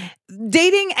 listen,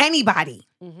 dating anybody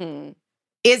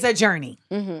is a journey.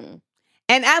 Mm-hmm.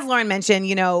 And as Lauren mentioned,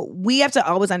 we have to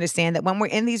always understand that when we're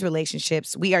in these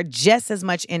relationships, we are just as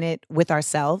much in it with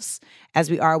ourselves as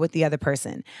we are with the other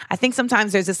person. I think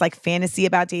sometimes there's this like fantasy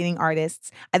about dating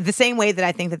artists, the same way that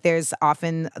I think that there's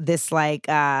often this like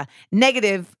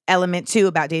negative element too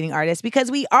about dating artists, because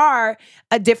we are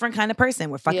a different kind of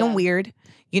person. We're fucking weird.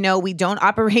 We don't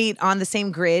operate on the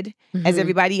same grid as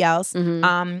everybody else.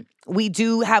 We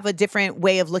do have a different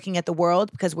way of looking at the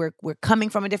world because we're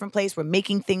coming from a different place. We're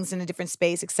making things in a different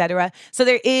space, etc. So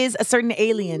there is a certain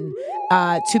alien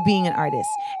to being an artist.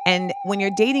 And when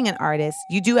you're dating an artist,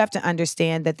 you do have to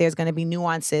understand that there's going to be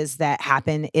nuances that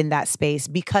happen in that space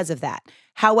because of that.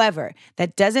 However,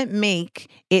 that doesn't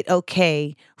make it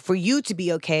okay for you to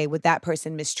be okay with that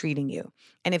person mistreating you.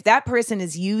 And if that person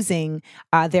is using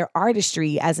their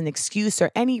artistry as an excuse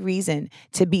or any reason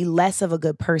to be less of a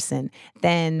good person,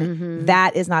 then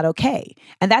that is not okay.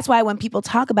 And that's why when people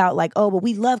talk about like, oh, well,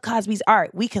 we love Cosby's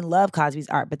art, we can love Cosby's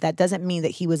art, but that doesn't mean that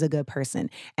he was a good person.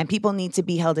 And people need to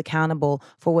be held accountable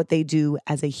for what they do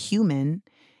as a human,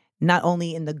 not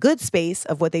only in the good space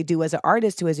of what they do as an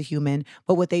artist who is a human,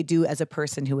 but what they do as a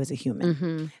person who is a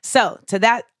human. So to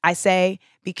that, I say,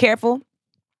 be careful.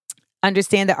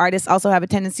 Understand that artists also have a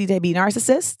tendency to be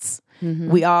narcissists.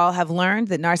 We all have learned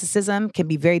that narcissism can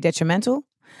be very detrimental.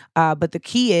 But the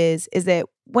key is that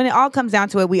when it all comes down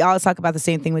to it, we always talk about the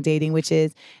same thing with dating, which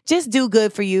is just do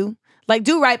good for you. Like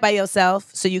do right by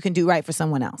yourself so you can do right for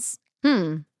someone else.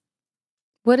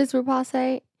 What does RuPaul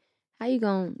say? How you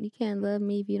can't love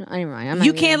me if you don't. Anyway,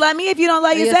 you can't love me if you don't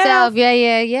love yourself.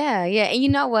 Yeah. And you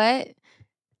know what?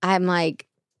 I'm like,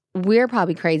 we're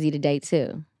probably crazy to date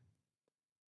too.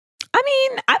 I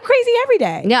mean, I'm crazy every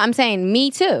day. Yeah, I'm saying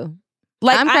me too.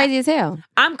 Like I'm crazy as hell.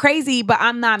 I'm crazy, but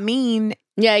I'm not mean.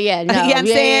 Yeah. No. You know what I'm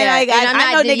saying? Like,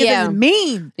 I know niggas is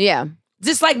mean. Yeah.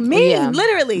 Just like mean,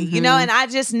 literally, and I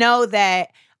just know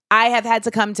that I have had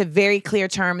to come to very clear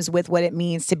terms with what it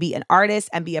means to be an artist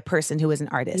and be a person who is an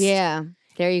artist. Yeah,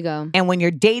 there you go. And when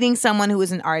you're dating someone who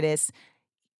is an artist,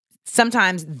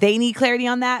 sometimes they need clarity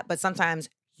on that, but sometimes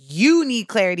you need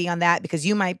clarity on that because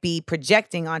you might be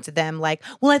projecting onto them like,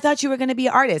 well, I thought you were going to be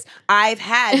an artist. I've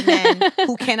had men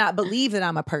who cannot believe that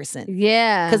I'm a person.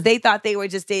 Yeah. Because they thought they were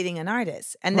just dating an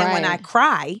artist. And then when I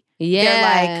cry, they're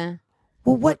like,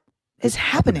 well, what is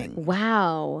happening?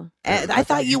 Wow. I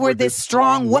thought you were this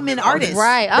strong woman artist.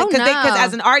 Right. Oh, because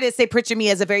as an artist, they picture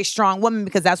me as a very strong woman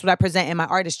because that's what I present in my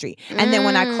artistry. And then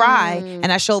when I cry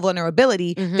and I show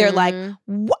vulnerability, they're like,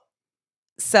 what?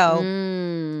 So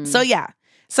yeah.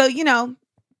 So,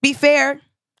 be fair,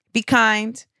 be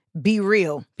kind, be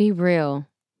real. Be real.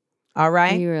 All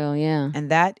right? Be real, yeah.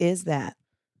 And that is that.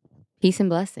 Peace and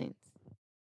blessings.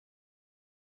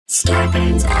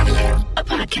 Starburns Audio,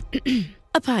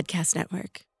 a podcast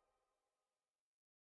network.